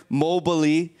work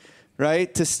mobily,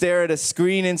 right? To stare at a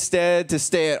screen instead, to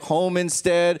stay at home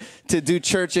instead, to do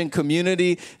church and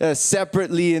community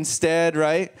separately instead,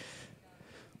 right?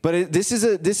 But this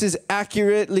is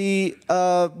accurately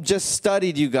just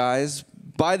studied, you guys,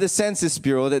 by the Census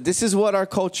Bureau, that this is what our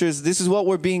cultures, this is what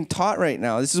we're being taught right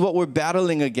now. This is what we're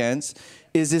battling against,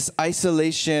 is this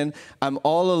isolation. I'm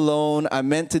all alone. I'm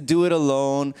meant to do it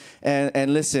alone.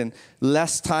 And listen,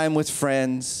 less time with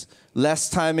friends, less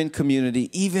time in community,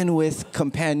 even with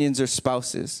companions or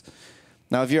spouses.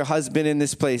 Now, if you're a husband in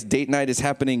this place, date night is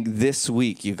happening this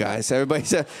week, you guys. Everybody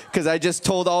said, because I just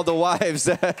told all the wives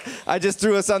that I just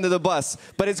threw us under the bus.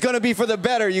 But it's going to be for the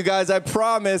better, you guys. I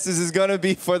promise this is going to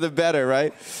be for the better,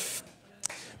 right?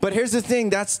 But here's the thing.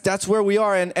 That's where we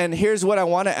are. And here's what I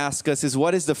want to ask us is,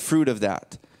 what is the fruit of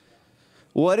that?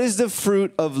 What is the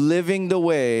fruit of living the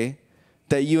way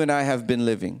that you and I have been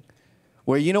living?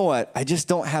 Where, you know what, I just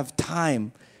don't have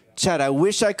time. Chad, I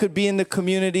wish I could be in the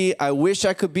community. I wish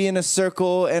I could be in a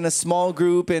circle and a small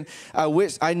group. And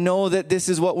I know that this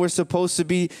is what we're supposed to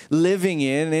be living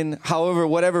in. And however,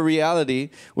 whatever reality,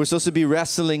 we're supposed to be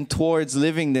wrestling towards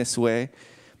living this way.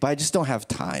 But I just don't have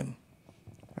time,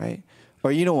 right?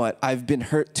 Or you know what, I've been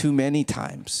hurt too many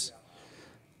times.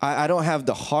 I don't have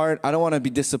the heart. I don't want to be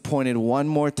disappointed one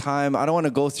more time. I don't want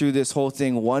to go through this whole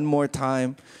thing one more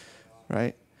time,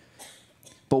 right?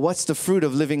 But what's the fruit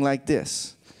of living like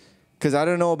this? Because I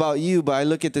don't know about you, but I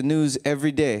look at the news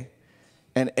every day.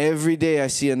 And every day I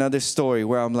see another story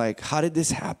where I'm like, how did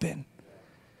this happen?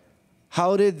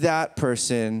 How did that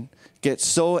person get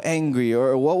so angry?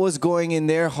 Or what was going in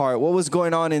their heart? What was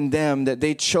going on in them that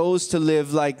they chose to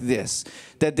live like this?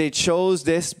 That they chose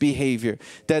this behavior?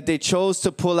 That they chose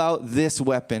to pull out this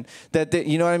weapon? That they,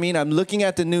 you know what I mean? I'm looking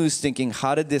at the news thinking,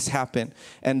 how did this happen?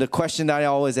 And the question that I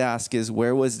always ask is,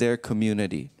 where was their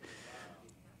community?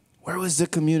 Where was the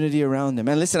community around them?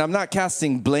 And listen, I'm not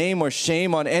casting blame or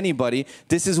shame on anybody.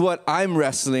 This is what I'm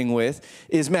wrestling with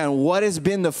is, man, what has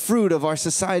been the fruit of our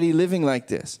society living like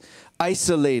this?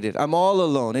 Isolated. I'm all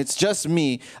alone. It's just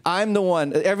me. I'm the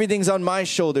one. Everything's on my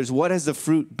shoulders. What has the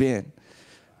fruit been?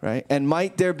 Right? And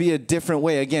might there be a different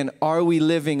way? Again, are we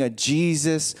living a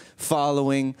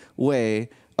Jesus-following way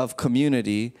of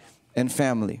community and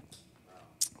family?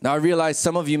 Now, I realize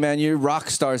some of you, man, you're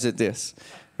rock stars at this,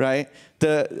 right?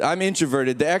 I'm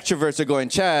introverted. The extroverts are going,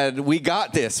 Chad, we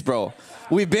got this, bro.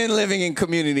 We've been living in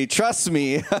community. Trust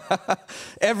me.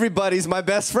 Everybody's my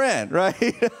best friend,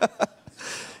 right?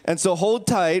 And so hold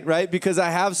tight, right? Because I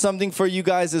have something for you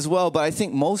guys as well. But I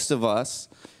think most of us,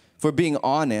 if we're being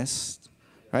honest,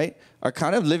 right, are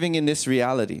kind of living in this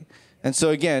reality. And so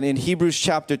again, in Hebrews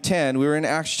chapter 10, we were in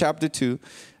Acts chapter 2.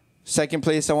 Second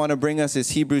place I want to bring us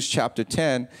is Hebrews chapter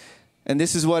 10. And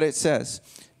this is what it says.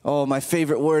 Oh, my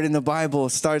favorite word in the Bible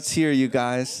starts here, you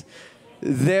guys.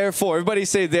 Therefore, everybody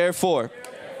say therefore.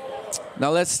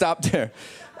 Now let's stop there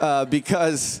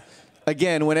because,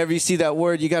 again, whenever you see that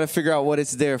word, you got to figure out what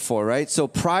it's there for, right? So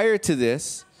prior to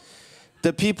this,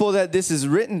 the people that this is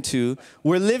written to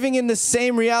were living in the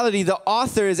same reality. The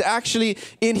author is actually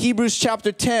in Hebrews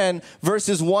chapter 10,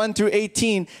 verses 1 through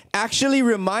 18, actually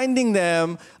reminding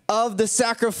them of the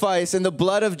sacrifice and the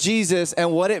blood of Jesus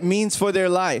and what it means for their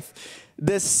life.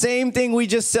 The same thing we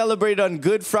just celebrated on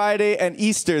Good Friday and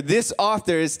Easter, this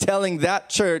author is telling that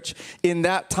church in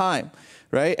that time,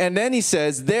 right? And then he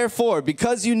says, therefore,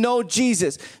 because you know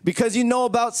Jesus, because you know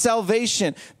about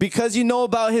salvation, because you know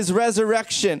about his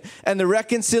resurrection and the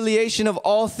reconciliation of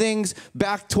all things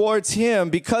back towards him,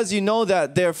 because you know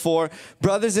that, therefore,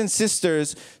 brothers and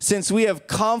sisters, since we have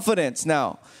confidence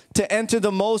now to enter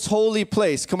the most holy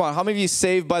place. Come on, how many of you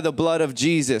saved by the blood of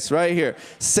Jesus? Right here.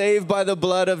 Saved by the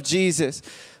blood of Jesus.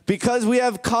 Because we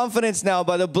have confidence now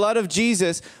by the blood of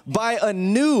Jesus, by a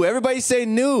new, everybody say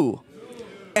new,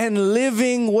 and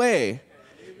living way.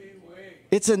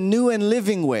 It's a new and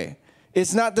living way.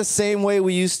 It's not the same way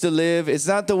we used to live. It's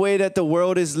not the way that the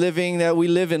world is living, that we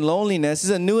live in loneliness.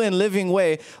 It's a new and living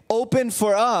way open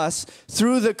for us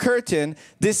through the curtain.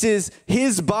 This is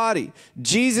his body,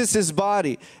 Jesus'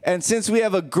 body. And since we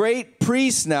have a great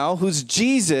priest now, who's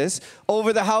Jesus,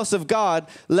 over the house of God,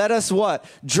 let us what?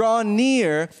 Draw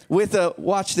near with a,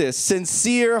 watch this,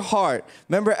 sincere heart.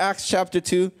 Remember Acts chapter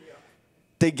 2?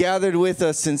 They gathered with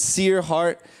a sincere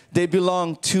heart. They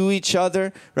belong to each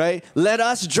other, right? Let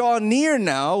us draw near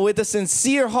now with a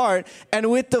sincere heart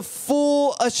and with the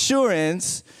full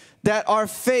assurance that our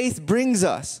faith brings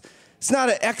us. It's not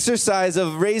an exercise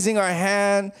of raising our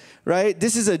hand, right?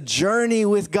 This is a journey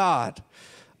with God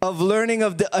of learning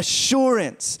of the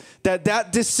assurance that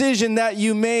that decision that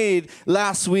you made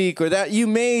last week or that you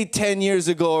made 10 years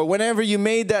ago or whenever you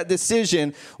made that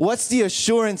decision, what's the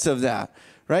assurance of that,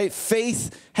 right?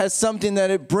 Faith has something that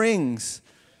it brings.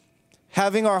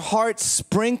 Having our hearts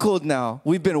sprinkled now.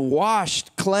 We've been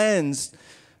washed, cleansed,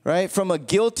 right, from a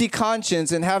guilty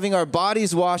conscience and having our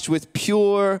bodies washed with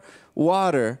pure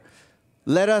water.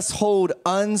 Let us hold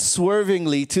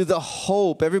unswervingly to the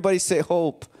hope. Everybody say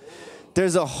hope.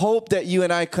 There's a hope that you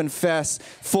and I confess.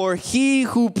 For he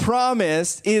who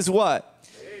promised is what?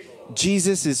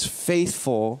 Jesus is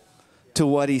faithful to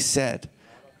what he said,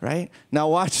 right? Now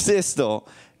watch this though.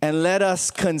 And let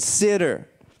us consider.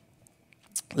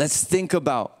 Let's think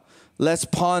about, let's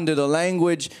ponder. The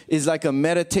language is like a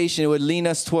meditation. It would lean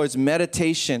us towards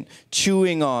meditation,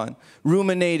 chewing on,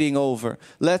 ruminating over.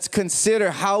 Let's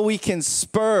consider how we can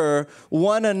spur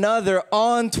one another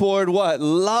on toward what?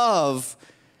 Love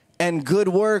and good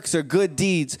works or good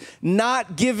deeds.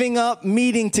 Not giving up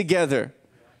meeting together,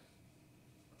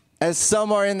 as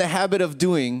some are in the habit of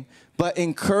doing, but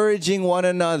encouraging one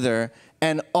another,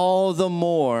 and all the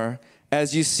more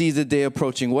as you see the day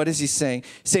approaching. What is he saying?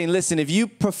 Saying, listen, if you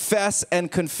profess and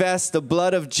confess the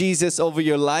blood of Jesus over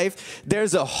your life,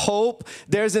 there's a hope,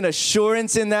 there's an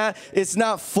assurance in that. It's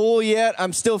not full yet.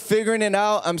 I'm still figuring it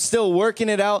out. I'm still working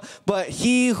it out. But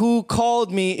he who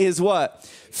called me is what?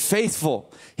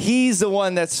 Faithful. He's the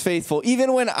one that's faithful.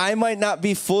 Even when I might not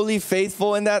be fully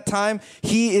faithful in that time,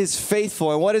 he is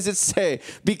faithful. And what does it say?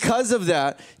 Because of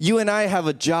that, you and I have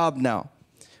a job now.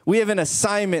 We have an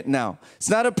assignment now. It's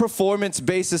not a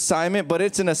performance-based assignment, but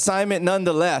it's an assignment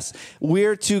nonetheless.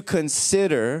 We're to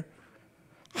consider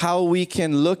how we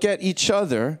can look at each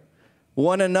other,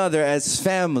 one another as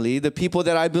family, the people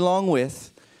that I belong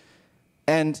with,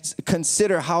 and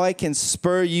consider how I can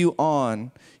spur you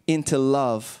on into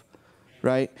love,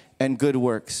 right, and good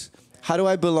works. How do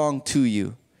I belong to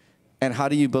you? And how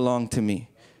do you belong to me?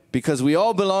 Because we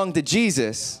all belong to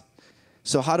Jesus.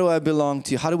 So how do I belong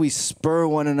to you? How do we spur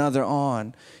one another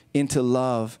on into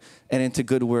love and into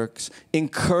good works?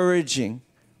 Encouraging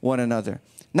one another.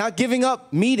 Not giving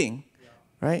up meeting,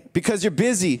 right? Because you're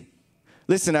busy.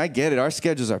 Listen, I get it. Our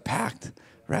schedules are packed,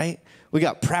 right? We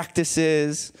got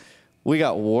practices. We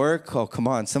got work. Oh, come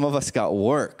on. Some of us got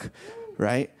work,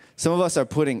 right? Some of us are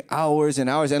putting hours and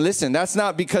hours. And listen, that's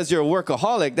not because you're a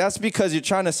workaholic. That's because you're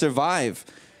trying to survive.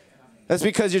 That's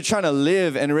because you're trying to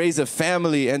live and raise a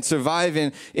family and survive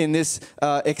in this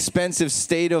expensive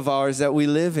state of ours that we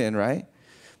live in, right?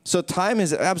 So time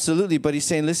is absolutely, but he's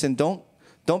saying, listen, don't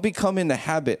become in the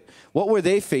habit. What were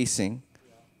they facing?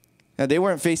 Now, they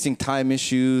weren't facing time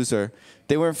issues or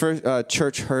they weren't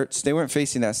church hurts. They weren't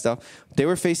facing that stuff. They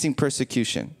were facing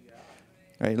persecution,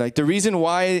 right? Like the reason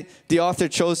why the author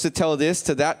chose to tell this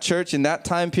to that church in that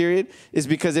time period is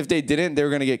because if they didn't, they were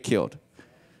going to get killed.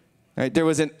 Right? There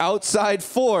was an outside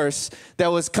force that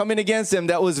was coming against them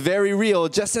that was very real,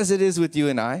 just as it is with you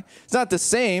and I. It's not the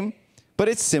same, but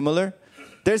it's similar.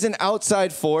 There's an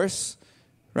outside force,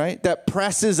 right, that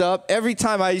presses up. Every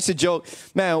time I used to joke,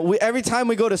 man, every time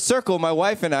we go to Circle, my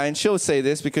wife and I, and she'll say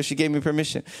this because she gave me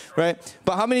permission, right?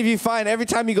 But how many of you find every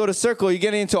time you go to Circle, you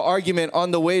get into an argument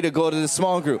on the way to go to the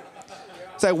small group?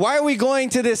 It's like, why are we going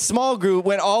to this small group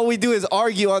when all we do is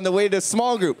argue on the way to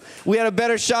small group? We had a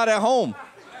better shot at home,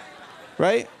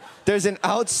 right? There's an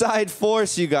outside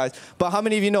force, you guys. But how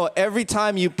many of you know every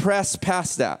time you press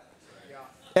past that,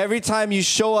 every time you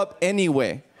show up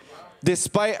anyway,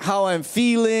 despite how I'm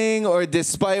feeling or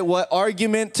despite what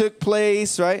argument took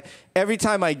place, right? Every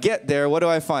time I get there, what do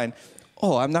I find?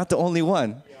 Oh, I'm not the only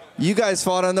one. You guys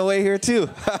fought on the way here too.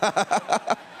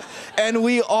 And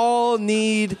we all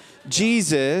need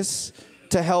Jesus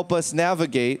to help us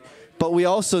navigate, but we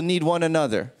also need one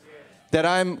another. That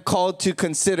I'm called to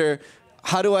consider,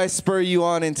 how do I spur you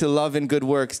on into love and good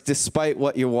works despite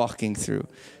what you're walking through,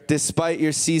 despite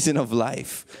your season of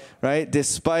life, right?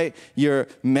 Despite your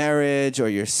marriage or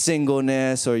your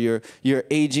singleness or your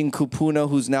aging kupuna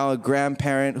who's now a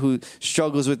grandparent who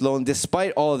struggles with loneliness,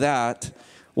 despite all that,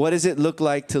 what does it look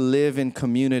like to live in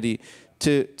community,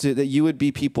 to that you would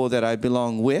be people that I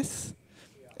belong with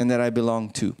and that I belong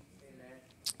to?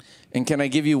 And can I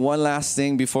give you one last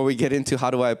thing before we get into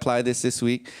how do I apply this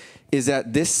week? Is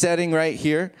that this setting right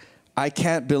here, I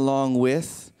can't belong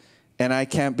with and I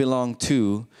can't belong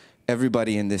to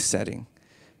everybody in this setting.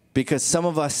 Because some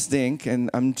of us think, and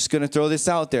I'm just going to throw this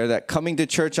out there, that coming to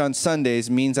church on Sundays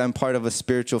means I'm part of a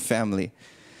spiritual family.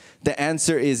 The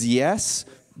answer is yes,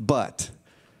 but,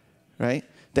 right?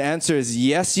 The answer is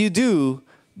yes, you do,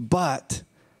 but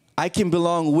I can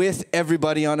belong with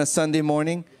everybody on a Sunday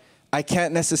morning. I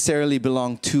can't necessarily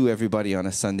belong to everybody on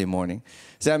a Sunday morning.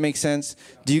 Does that make sense?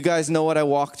 Do you guys know what I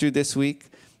walked through this week?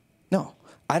 No,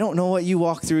 I don't know what you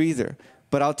walked through either.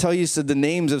 But I'll tell you the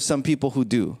names of some people who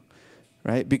do,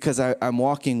 right? Because I'm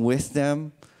walking with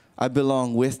them, I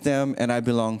belong with them, and I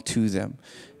belong to them.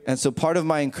 And so part of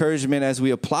my encouragement as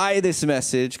we apply this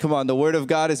message, come on, the Word of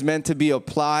God is meant to be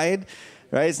applied,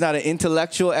 right? It's not an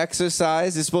intellectual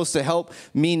exercise. It's supposed to help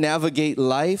me navigate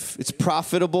life. It's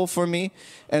profitable for me.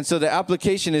 And so the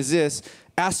application is this.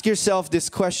 Ask yourself this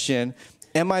question.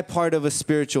 Am I part of a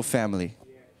spiritual family?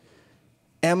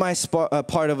 Am I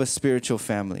part of a spiritual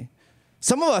family?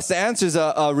 Some of us, the answer is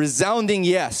a resounding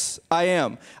yes, I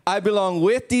am. I belong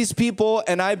with these people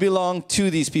and I belong to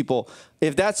these people.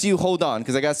 If that's you, hold on,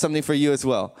 because I got something for you as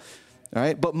well. All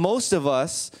right? But most of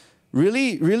us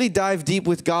really, really dive deep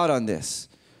with God on this.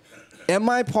 Am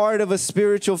I part of a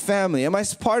spiritual family? Am I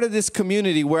part of this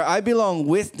community where I belong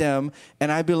with them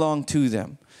and I belong to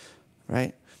them?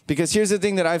 Right? Because here's the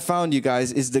thing that I found, you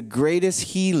guys, is the greatest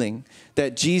healing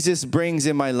that Jesus brings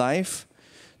in my life,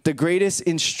 the greatest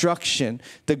instruction,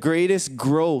 the greatest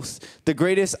growth, the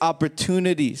greatest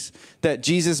opportunities that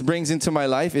Jesus brings into my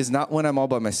life is not when I'm all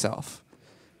by myself.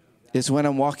 It's when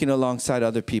I'm walking alongside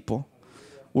other people,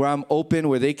 where I'm open,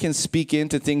 where they can speak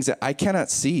into things that I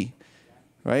cannot see,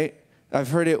 right? I've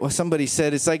heard it, somebody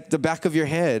said, it's like the back of your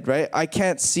head, right? I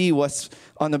can't see what's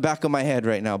on the back of my head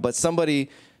right now, but somebody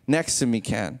next to me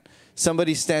can.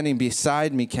 Somebody standing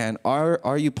beside me can.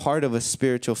 Are you part of a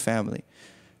spiritual family?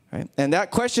 Right? And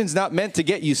that question's not meant to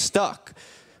get you stuck,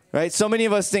 right? So many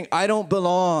of us think, I don't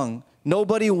belong.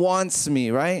 Nobody wants me,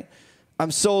 right?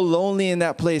 I'm so lonely in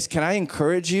that place. Can I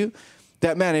encourage you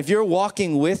that, man, if you're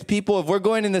walking with people, if we're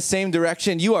going in the same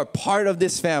direction, you are part of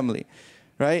this family,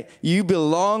 right? You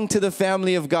belong to the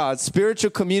family of God.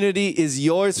 Spiritual community is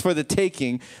yours for the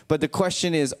taking, but the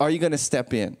question is, are you going to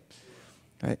step in?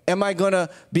 Right? Am I going to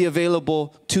be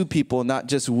available to people, not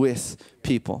just with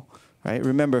people, right?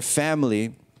 Remember,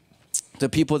 family, the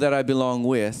people that I belong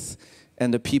with,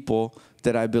 and the people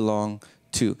that I belong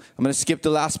to. I'm going to skip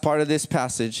the last part of this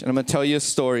passage, and I'm going to tell you a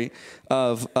story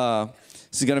of,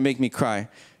 this is going to make me cry.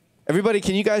 Everybody,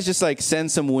 can you guys just like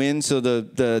send some wind so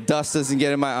the dust doesn't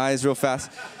get in my eyes real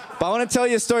fast? But I want to tell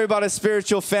you a story about a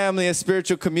spiritual family, a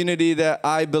spiritual community that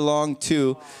I belong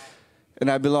to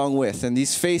and I belong with. And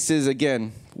these faces,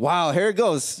 again, wow, here it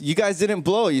goes. You guys didn't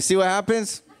blow. You see what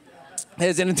happens? You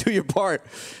guys didn't do your part.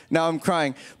 Now I'm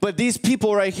crying. But these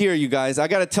people right here, you guys, I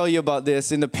got to tell you about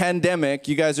this. In the pandemic,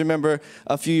 you guys remember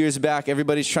a few years back,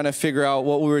 everybody's trying to figure out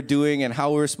what we were doing and how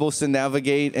we were supposed to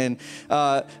navigate. And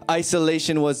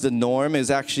isolation was the norm. It was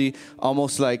actually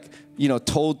almost like,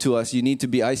 told to us, you need to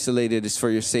be isolated. It's for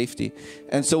your safety.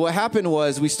 And so what happened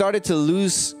was we started to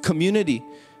lose community.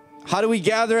 How do we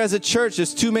gather as a church?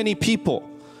 There's too many people.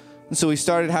 And so we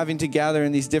started having to gather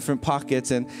in these different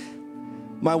pockets. And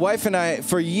my wife and I,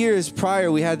 for years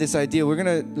prior, we had this idea.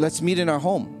 Let's meet in our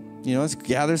home. Let's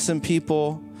gather some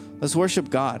people. Let's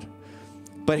worship God.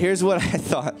 But here's what I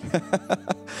thought.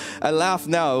 I laugh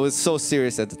now. It was so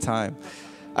serious at the time.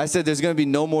 I said, there's going to be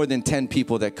no more than 10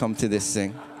 people that come to this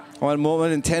thing. I want more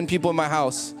than 10 people in my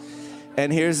house.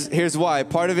 And here's why.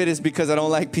 Part of it is because I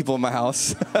don't like people in my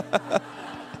house.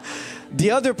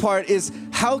 The other part is,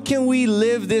 how can we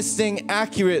live this thing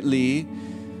accurately?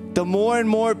 The more and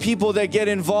more people that get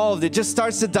involved, it just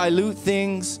starts to dilute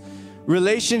things.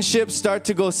 Relationships start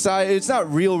to go side. It's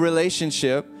not real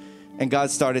relationship. And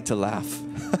God started to laugh.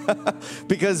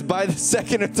 Because by the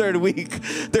second or third week,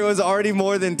 there was already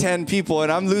more than 10 people.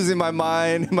 And I'm losing my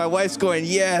mind. My wife's going,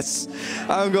 yes.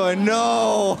 I'm going,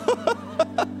 no.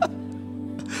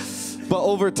 But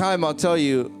over time, I'll tell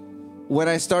you, when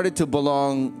I started to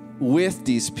belong with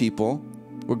these people,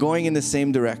 we're going in the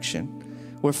same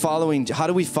direction. We're following. How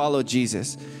do we follow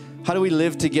Jesus? How do we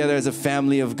live together as a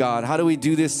family of God? How do we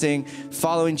do this thing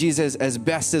following Jesus as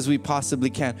best as we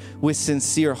possibly can with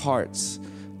sincere hearts,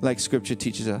 like Scripture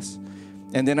teaches us?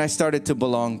 And then I started to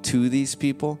belong to these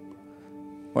people,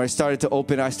 where I started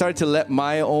to let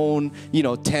my own,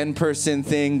 10-person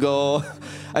thing go.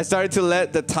 I started to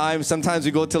let the time, sometimes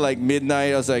we go to like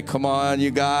midnight. I was like, come on,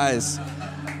 you guys.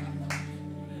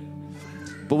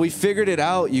 But we figured it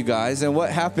out, you guys. And what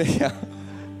happened?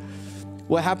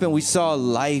 What happened? We saw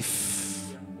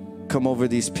life come over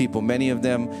these people. Many of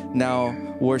them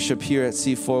now worship here at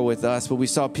C4 with us. But we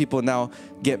saw people now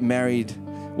get married,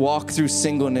 walk through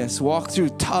singleness, walk through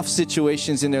tough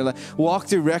situations in their life, walk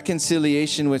through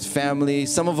reconciliation with family.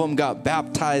 Some of them got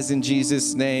baptized in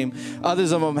Jesus' name.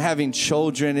 Others of them having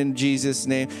children in Jesus'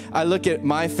 name. I look at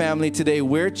my family today.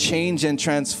 We're changed and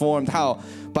transformed. How?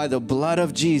 By the blood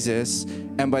of Jesus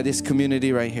and by this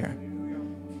community right here.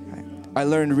 I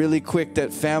learned really quick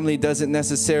that family doesn't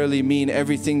necessarily mean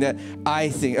everything that I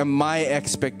think and my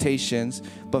expectations,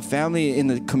 but family in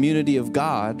the community of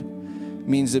God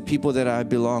means the people that I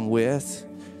belong with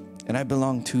and I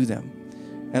belong to them.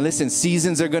 And listen,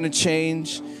 seasons are going to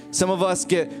change. Some of us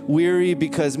get weary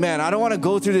because, man, I don't want to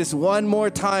go through this one more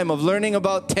time of learning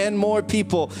about 10 more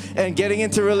people and getting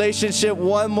into relationship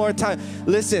one more time.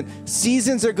 Listen,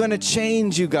 seasons are going to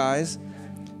change, you guys.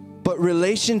 But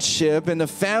relationship and the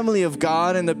family of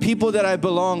God and the people that I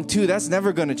belong to, that's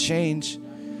never going to change,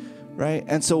 right?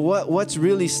 And so what's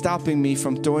really stopping me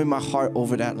from throwing my heart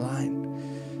over that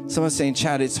line? Someone's saying,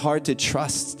 Chad, it's hard to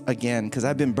trust again because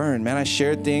I've been burned, man. I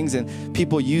shared things and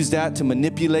people use that to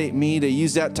manipulate me. They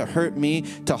use that to hurt me,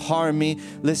 to harm me.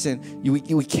 Listen,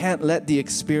 we can't let the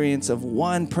experience of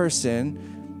one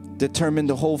person determine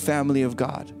the whole family of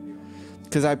God.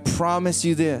 Because I promise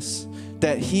you this,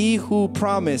 that he who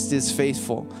promised is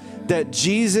faithful, that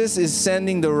Jesus is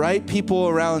sending the right people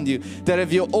around you, that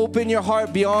if you open your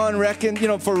heart beyond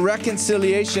for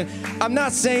reconciliation, I'm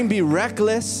not saying be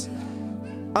reckless,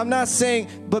 I'm not saying,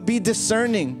 but be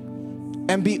discerning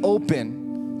and be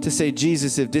open to say,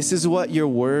 Jesus, if this is what your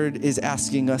word is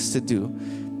asking us to do,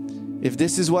 if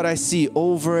this is what I see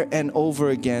over and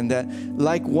over again, that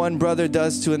like one brother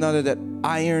does to another, that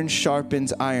iron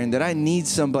sharpens iron, that I need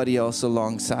somebody else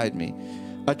alongside me.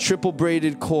 A triple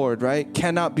braided cord, right?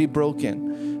 Cannot be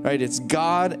broken, right? It's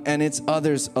God and it's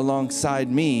others alongside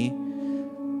me.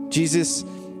 Jesus,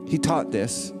 he taught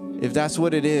this. If that's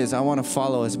what it is, I want to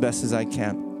follow as best as I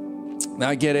can. Now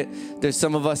I get it. There's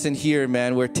some of us in here,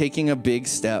 man, we're taking a big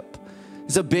step.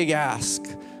 It's a big ask,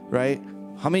 right?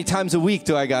 How many times a week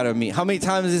do I got to meet? How many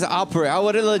times does it operate?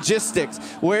 What are the logistics?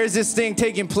 Where is this thing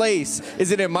taking place?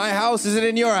 Is it in my house? Is it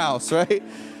in your house, right?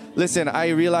 Listen, I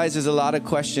realize there's a lot of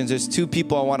questions. There's two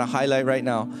people I want to highlight right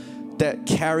now that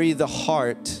carry the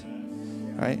heart,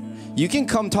 right? You can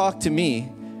come talk to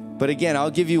me, but again,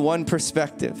 I'll give you one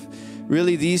perspective.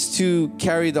 Really, these two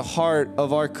carry the heart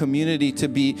of our community to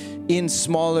be in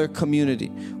smaller community.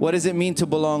 What does it mean to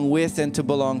belong with and to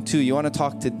belong to? You want to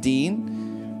talk to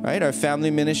Dean, right? Our family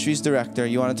ministries director.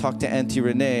 You want to talk to Auntie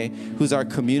Renee, who's our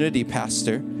community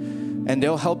pastor. And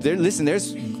they'll help. Listen,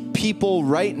 there's people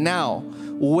right now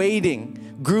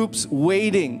waiting, groups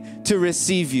waiting to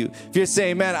receive you. If you're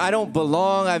saying, man, I don't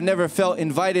belong, I've never felt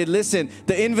invited, listen,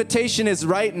 the invitation is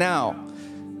right now,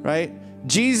 right?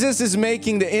 Jesus is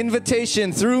making the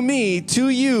invitation through me to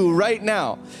you right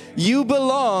now. You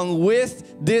belong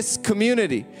with this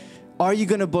community. Are you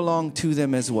going to belong to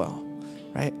them as well?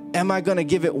 Right? Am I going to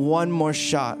give it one more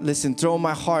shot? Listen, throw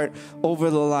my heart over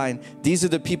the line. These are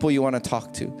the people you want to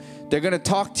talk to. They're going to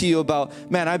talk to you about,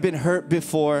 man, I've been hurt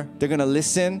before. They're going to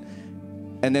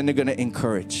listen, and then they're going to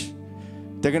encourage.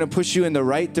 They're going to push you in the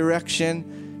right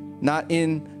direction, not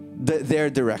in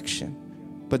their direction.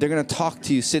 But they're going to talk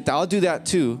to you. Sit down. I'll do that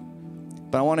too.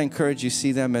 But I want to encourage you,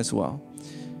 see them as well.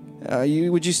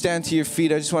 Would you stand to your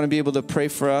feet? I just want to be able to pray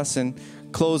for us and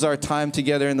close our time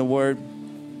together in the Word.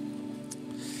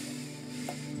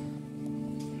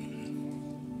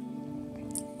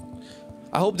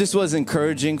 I hope this was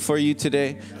encouraging for you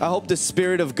today. I hope the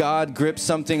Spirit of God grips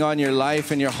something on your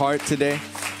life and your heart today.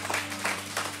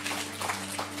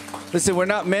 Listen, we're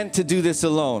not meant to do this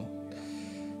alone.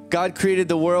 God created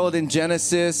the world in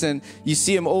Genesis, and you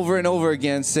see him over and over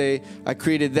again say, I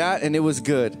created that and it was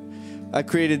good. I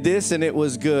created this and it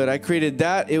was good. I created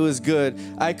that, it was good.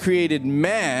 I created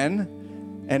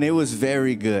man and it was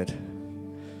very good.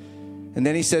 And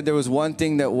then he said there was one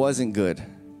thing that wasn't good.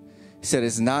 He said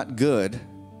it's not good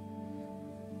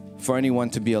for anyone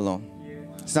to be alone.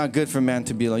 It's not good for man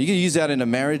to be alone. You can use that in a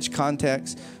marriage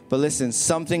context. But listen,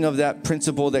 something of that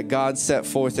principle that God set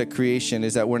forth at creation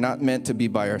is that we're not meant to be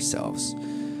by ourselves.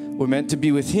 We're meant to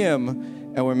be with him,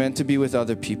 and we're meant to be with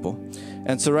other people.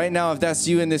 And so right now, if that's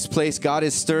you in this place, God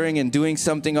is stirring and doing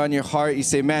something on your heart. You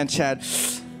say, man, Chad,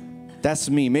 that's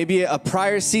me. Maybe a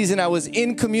prior season I was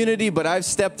in community, but I've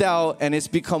stepped out and it's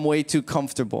become way too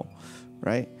comfortable,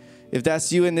 right? If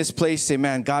that's you in this place, say,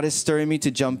 man, God is stirring me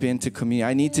to jump into community.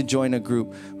 I need to join a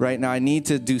group right now. I need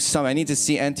to do something. I need to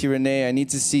see Auntie Renee. I need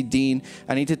to see Dean.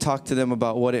 I need to talk to them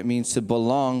about what it means to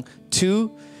belong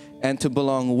to and to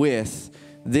belong with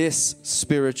this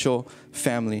spiritual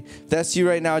family. If that's you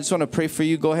right now, I just want to pray for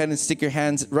you. Go ahead and stick your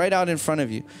hands right out in front of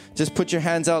you. Just put your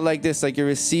hands out like this, like you're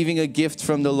receiving a gift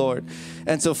from the Lord.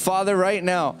 And so, Father, right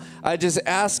now, I just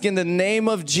ask in the name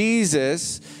of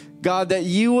Jesus, God, that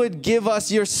you would give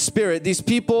us your Spirit. These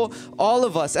people, all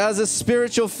of us, as a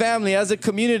spiritual family, as a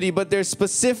community, but there's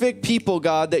specific people,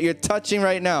 God, that you're touching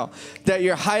right now, that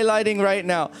you're highlighting right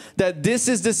now, that this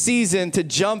is the season to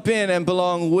jump in and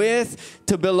belong with,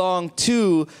 to belong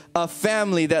to a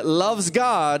family that loves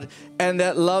God and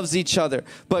that loves each other.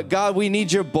 But God, we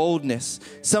need your boldness.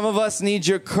 Some of us need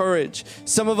your courage.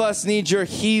 Some of us need your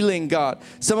healing, God.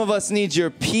 Some of us need your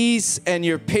peace and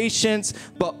your patience,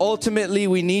 but ultimately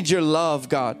we need your love,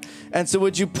 God. And so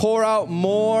would you pour out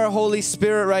more Holy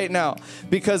Spirit right now?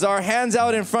 Because our hands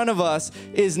out in front of us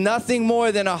is nothing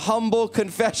more than a humble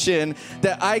confession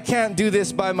that I can't do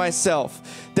this by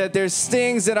myself. That there's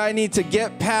things that I need to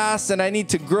get past and I need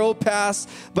to grow past,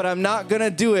 but I'm not going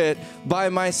to do it by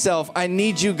myself. I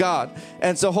need you, God.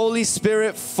 And so Holy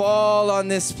Spirit, fall on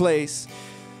this place.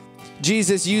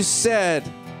 Jesus, you said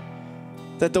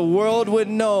that the world would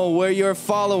know we're your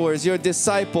followers, your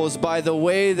disciples, by the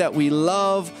way that we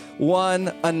love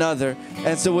one another.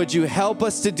 And so would you help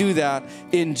us to do that?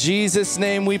 In Jesus'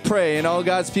 name we pray. And all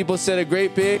God's people said a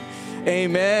great big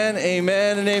amen,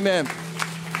 amen, and amen.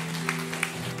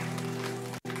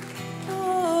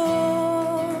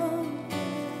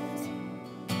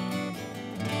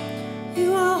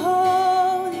 You are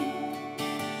holy,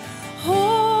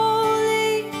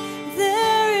 holy.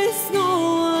 There is no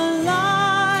one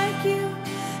like you.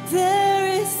 There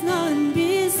is none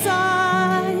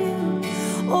beside you.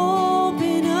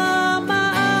 Open up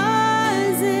my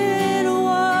eyes in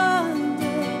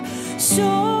wonder.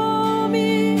 Show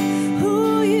me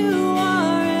who you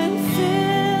are and fill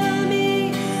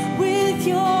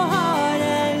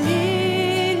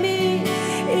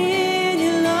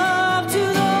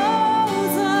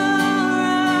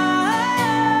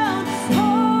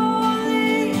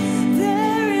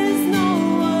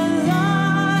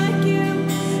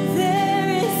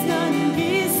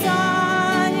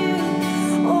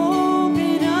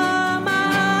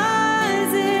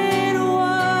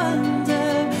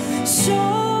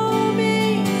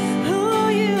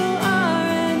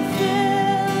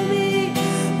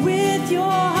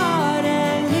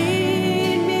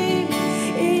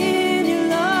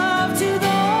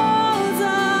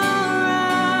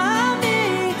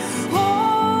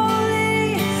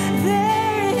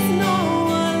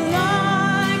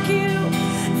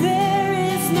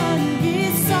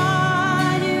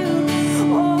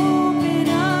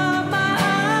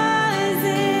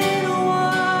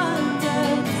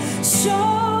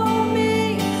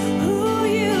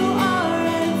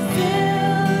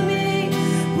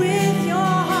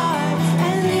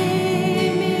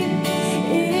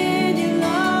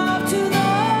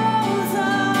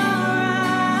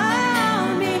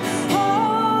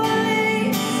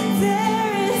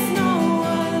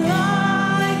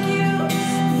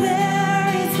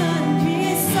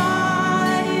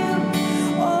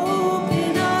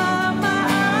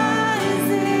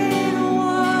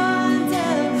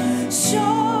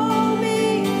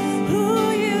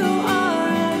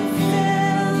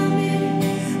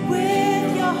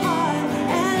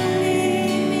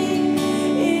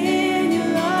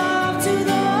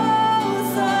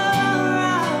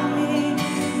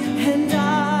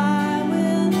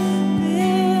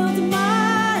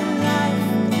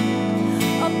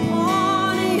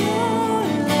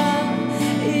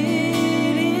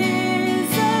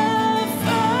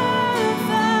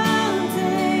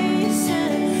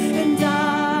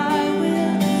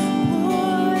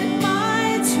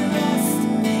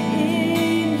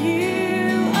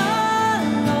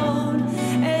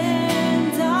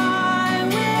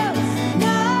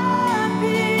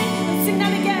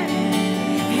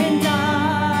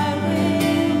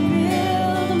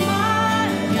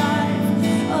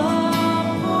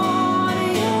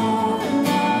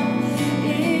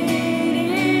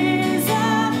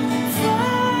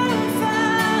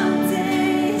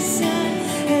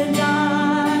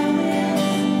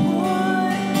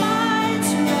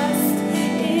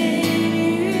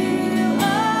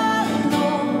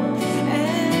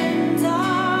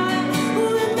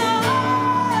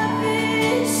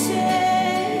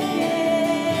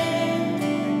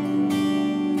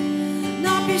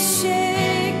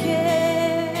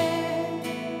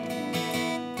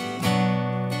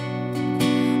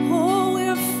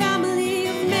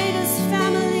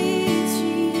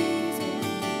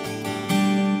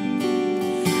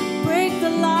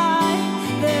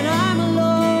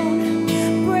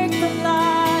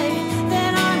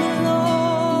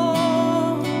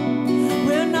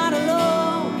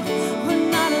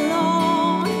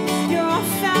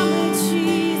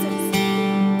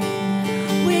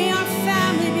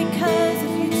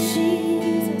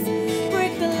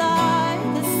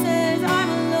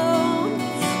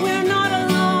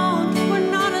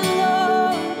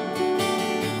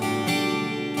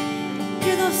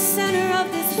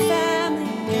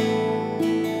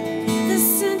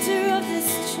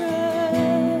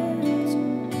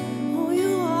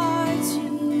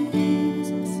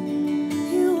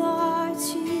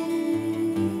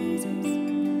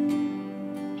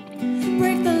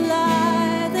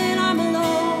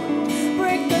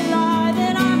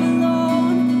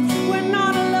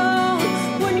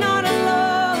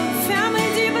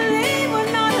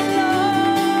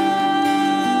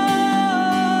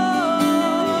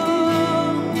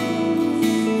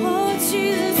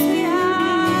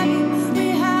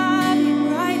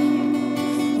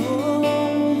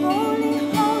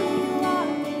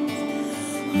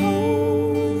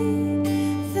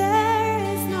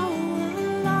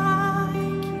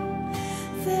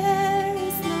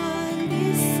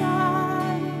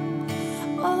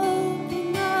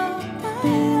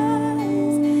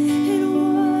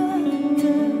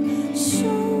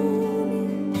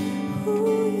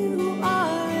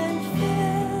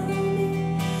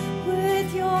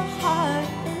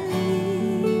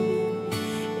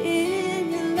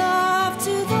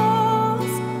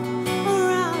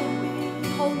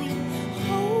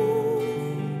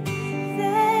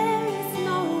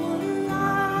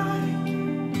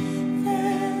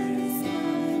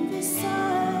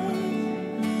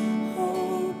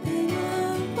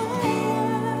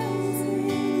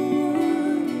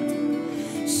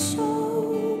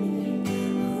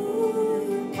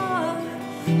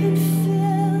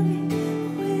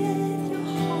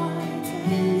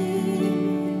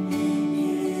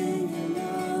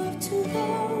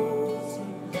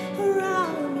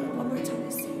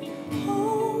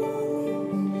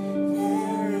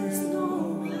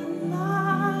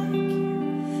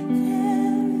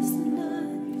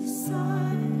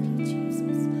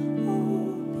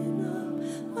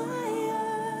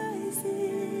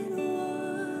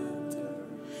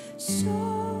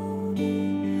Show me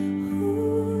who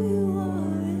you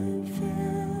are and fill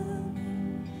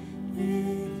me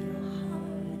with your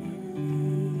heart and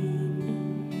lead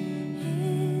me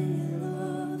in your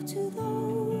love to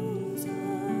those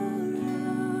around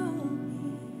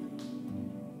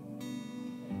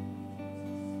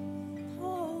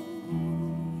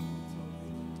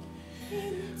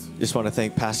me. Just want to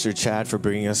thank Pastor Chad for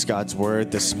bringing us God's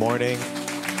word this morning.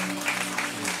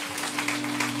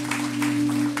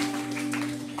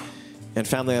 And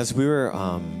family, as we were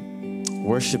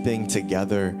worshiping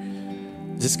together,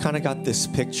 just kind of got this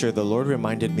picture. The Lord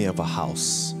reminded me of a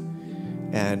house.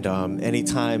 And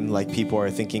anytime like people are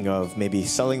thinking of maybe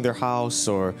selling their house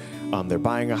or they're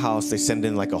buying a house, they send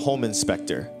in like a home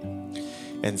inspector.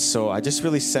 And so I just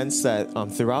really sense that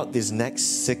throughout these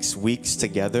next 6 weeks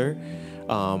together,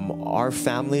 our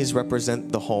families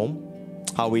represent the home,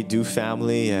 how we do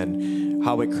family and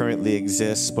how it currently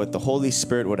exists, but the Holy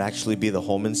Spirit would actually be the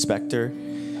home inspector,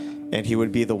 and he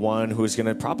would be the one who's going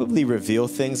to probably reveal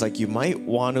things like you might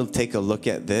want to take a look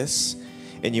at this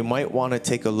and you might want to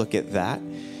take a look at that.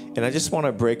 And I just want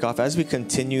to break off as we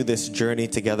continue this journey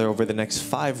together over the next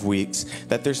 5 weeks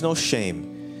that there's no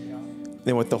shame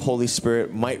in what the Holy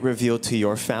Spirit might reveal to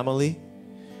your family.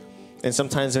 And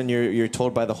sometimes when you're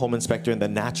told by the home inspector in the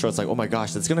natural, it's like, oh my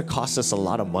gosh, that's going to cost us a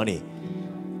lot of money.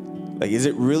 Like, is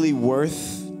it really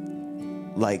worth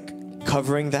like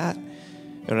covering that?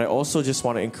 And I also just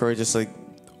want to encourage us, like,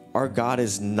 our God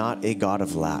is not a God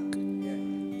of lack.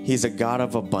 He's a God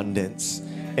of abundance.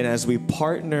 And as we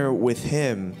partner with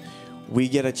him, we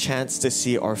get a chance to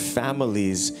see our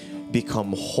families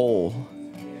become whole,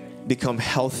 become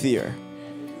healthier.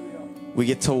 We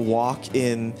get to walk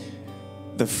in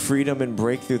the freedom and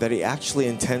breakthrough that he actually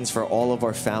intends for all of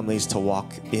our families to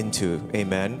walk into.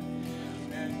 Amen.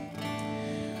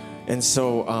 And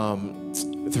so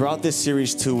throughout this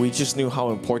series too, we just knew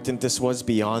how important this was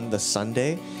beyond the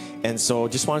Sunday. And so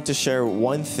just wanted to share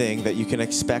one thing that you can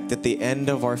expect at the end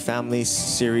of our family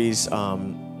series,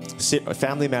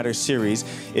 Family Matters series,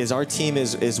 is our team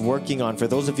is working on, for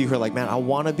those of you who are like, man, I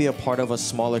want to be a part of a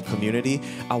smaller community.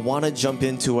 I want to jump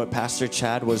into what Pastor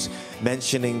Chad was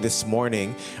mentioning this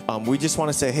morning. We just want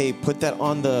to say, hey, put that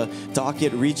on the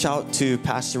docket. Reach out to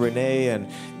Pastor Renee and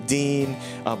Dean,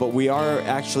 but we are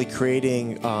actually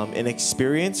creating an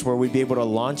experience where we'd be able to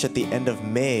launch at the end of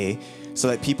May so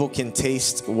that people can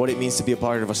taste what it means to be a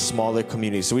part of a smaller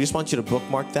community. So we just want you to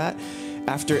bookmark that.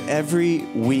 After every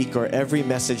week or every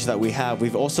message that we have,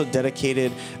 we've also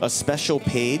dedicated a special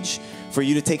page for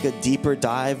you to take a deeper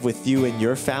dive with you and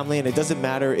your family. And it doesn't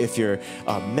matter if you're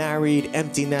married,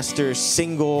 empty nester,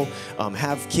 single,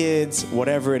 have kids,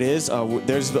 whatever it is.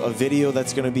 There's a video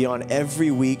that's going to be on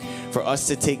every week for us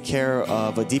to take care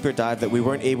of a deeper dive that we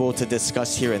weren't able to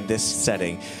discuss here in this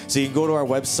setting. So you can go to our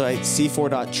website,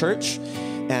 c4.church.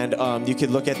 And you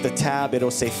can look at the tab. It'll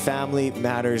say Family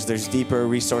Matters. There's deeper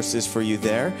resources for you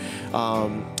there.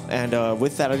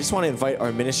 With that, I just want to invite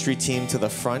our ministry team to the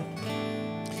front.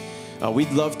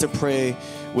 We'd love to pray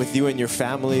with you and your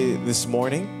family this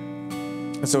morning.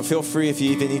 And so feel free, if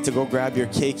you even need to go grab your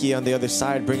keiki on the other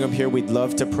side, bring them here. We'd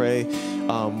love to pray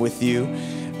with you.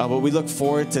 But we look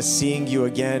forward to seeing you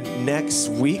again next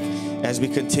week as we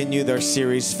continue our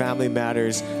series, Family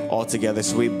Matters, all together.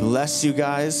 So we bless you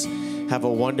guys. Have a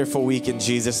wonderful week in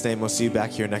Jesus' name. We'll see you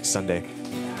back here next Sunday.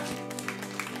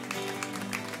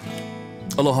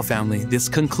 Aloha family, this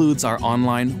concludes our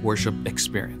online worship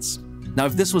experience. Now,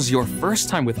 if this was your first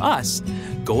time with us,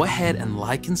 go ahead and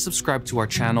like and subscribe to our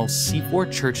channel,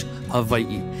 C4 Church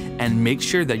Hawaii, and make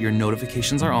sure that your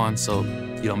notifications are on so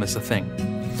you don't miss a thing.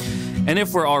 And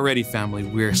if we're already family,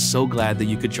 we're so glad that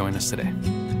you could join us today.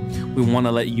 We want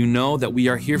to let you know that we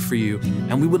are here for you,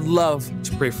 and we would love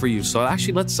to pray for you. So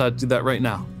actually, let's do that right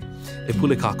now. E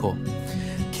pule kako.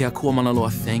 Ke akua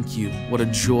manaloa, thank you. What a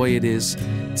joy it is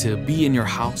to be in your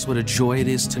house. What a joy it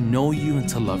is to know you and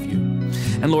to love you.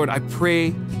 And Lord, I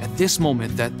pray at this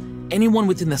moment that anyone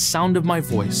within the sound of my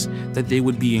voice, that they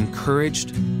would be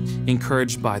encouraged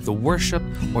by the worship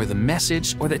or the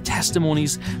message or the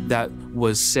testimonies that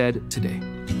was said today.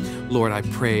 Lord, I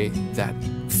pray that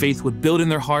faith would build in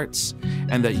their hearts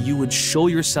and that you would show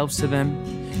yourselves to them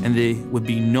and they would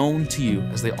be known to you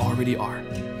as they already are.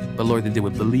 But Lord, that they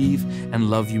would believe and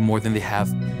love you more than they have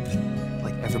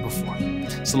like ever before.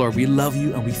 So Lord, we love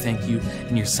you and we thank you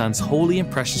in your Son's holy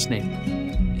and precious name.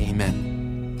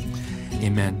 Amen.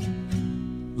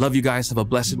 Amen. Love you guys. Have a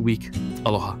blessed week.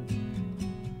 Aloha.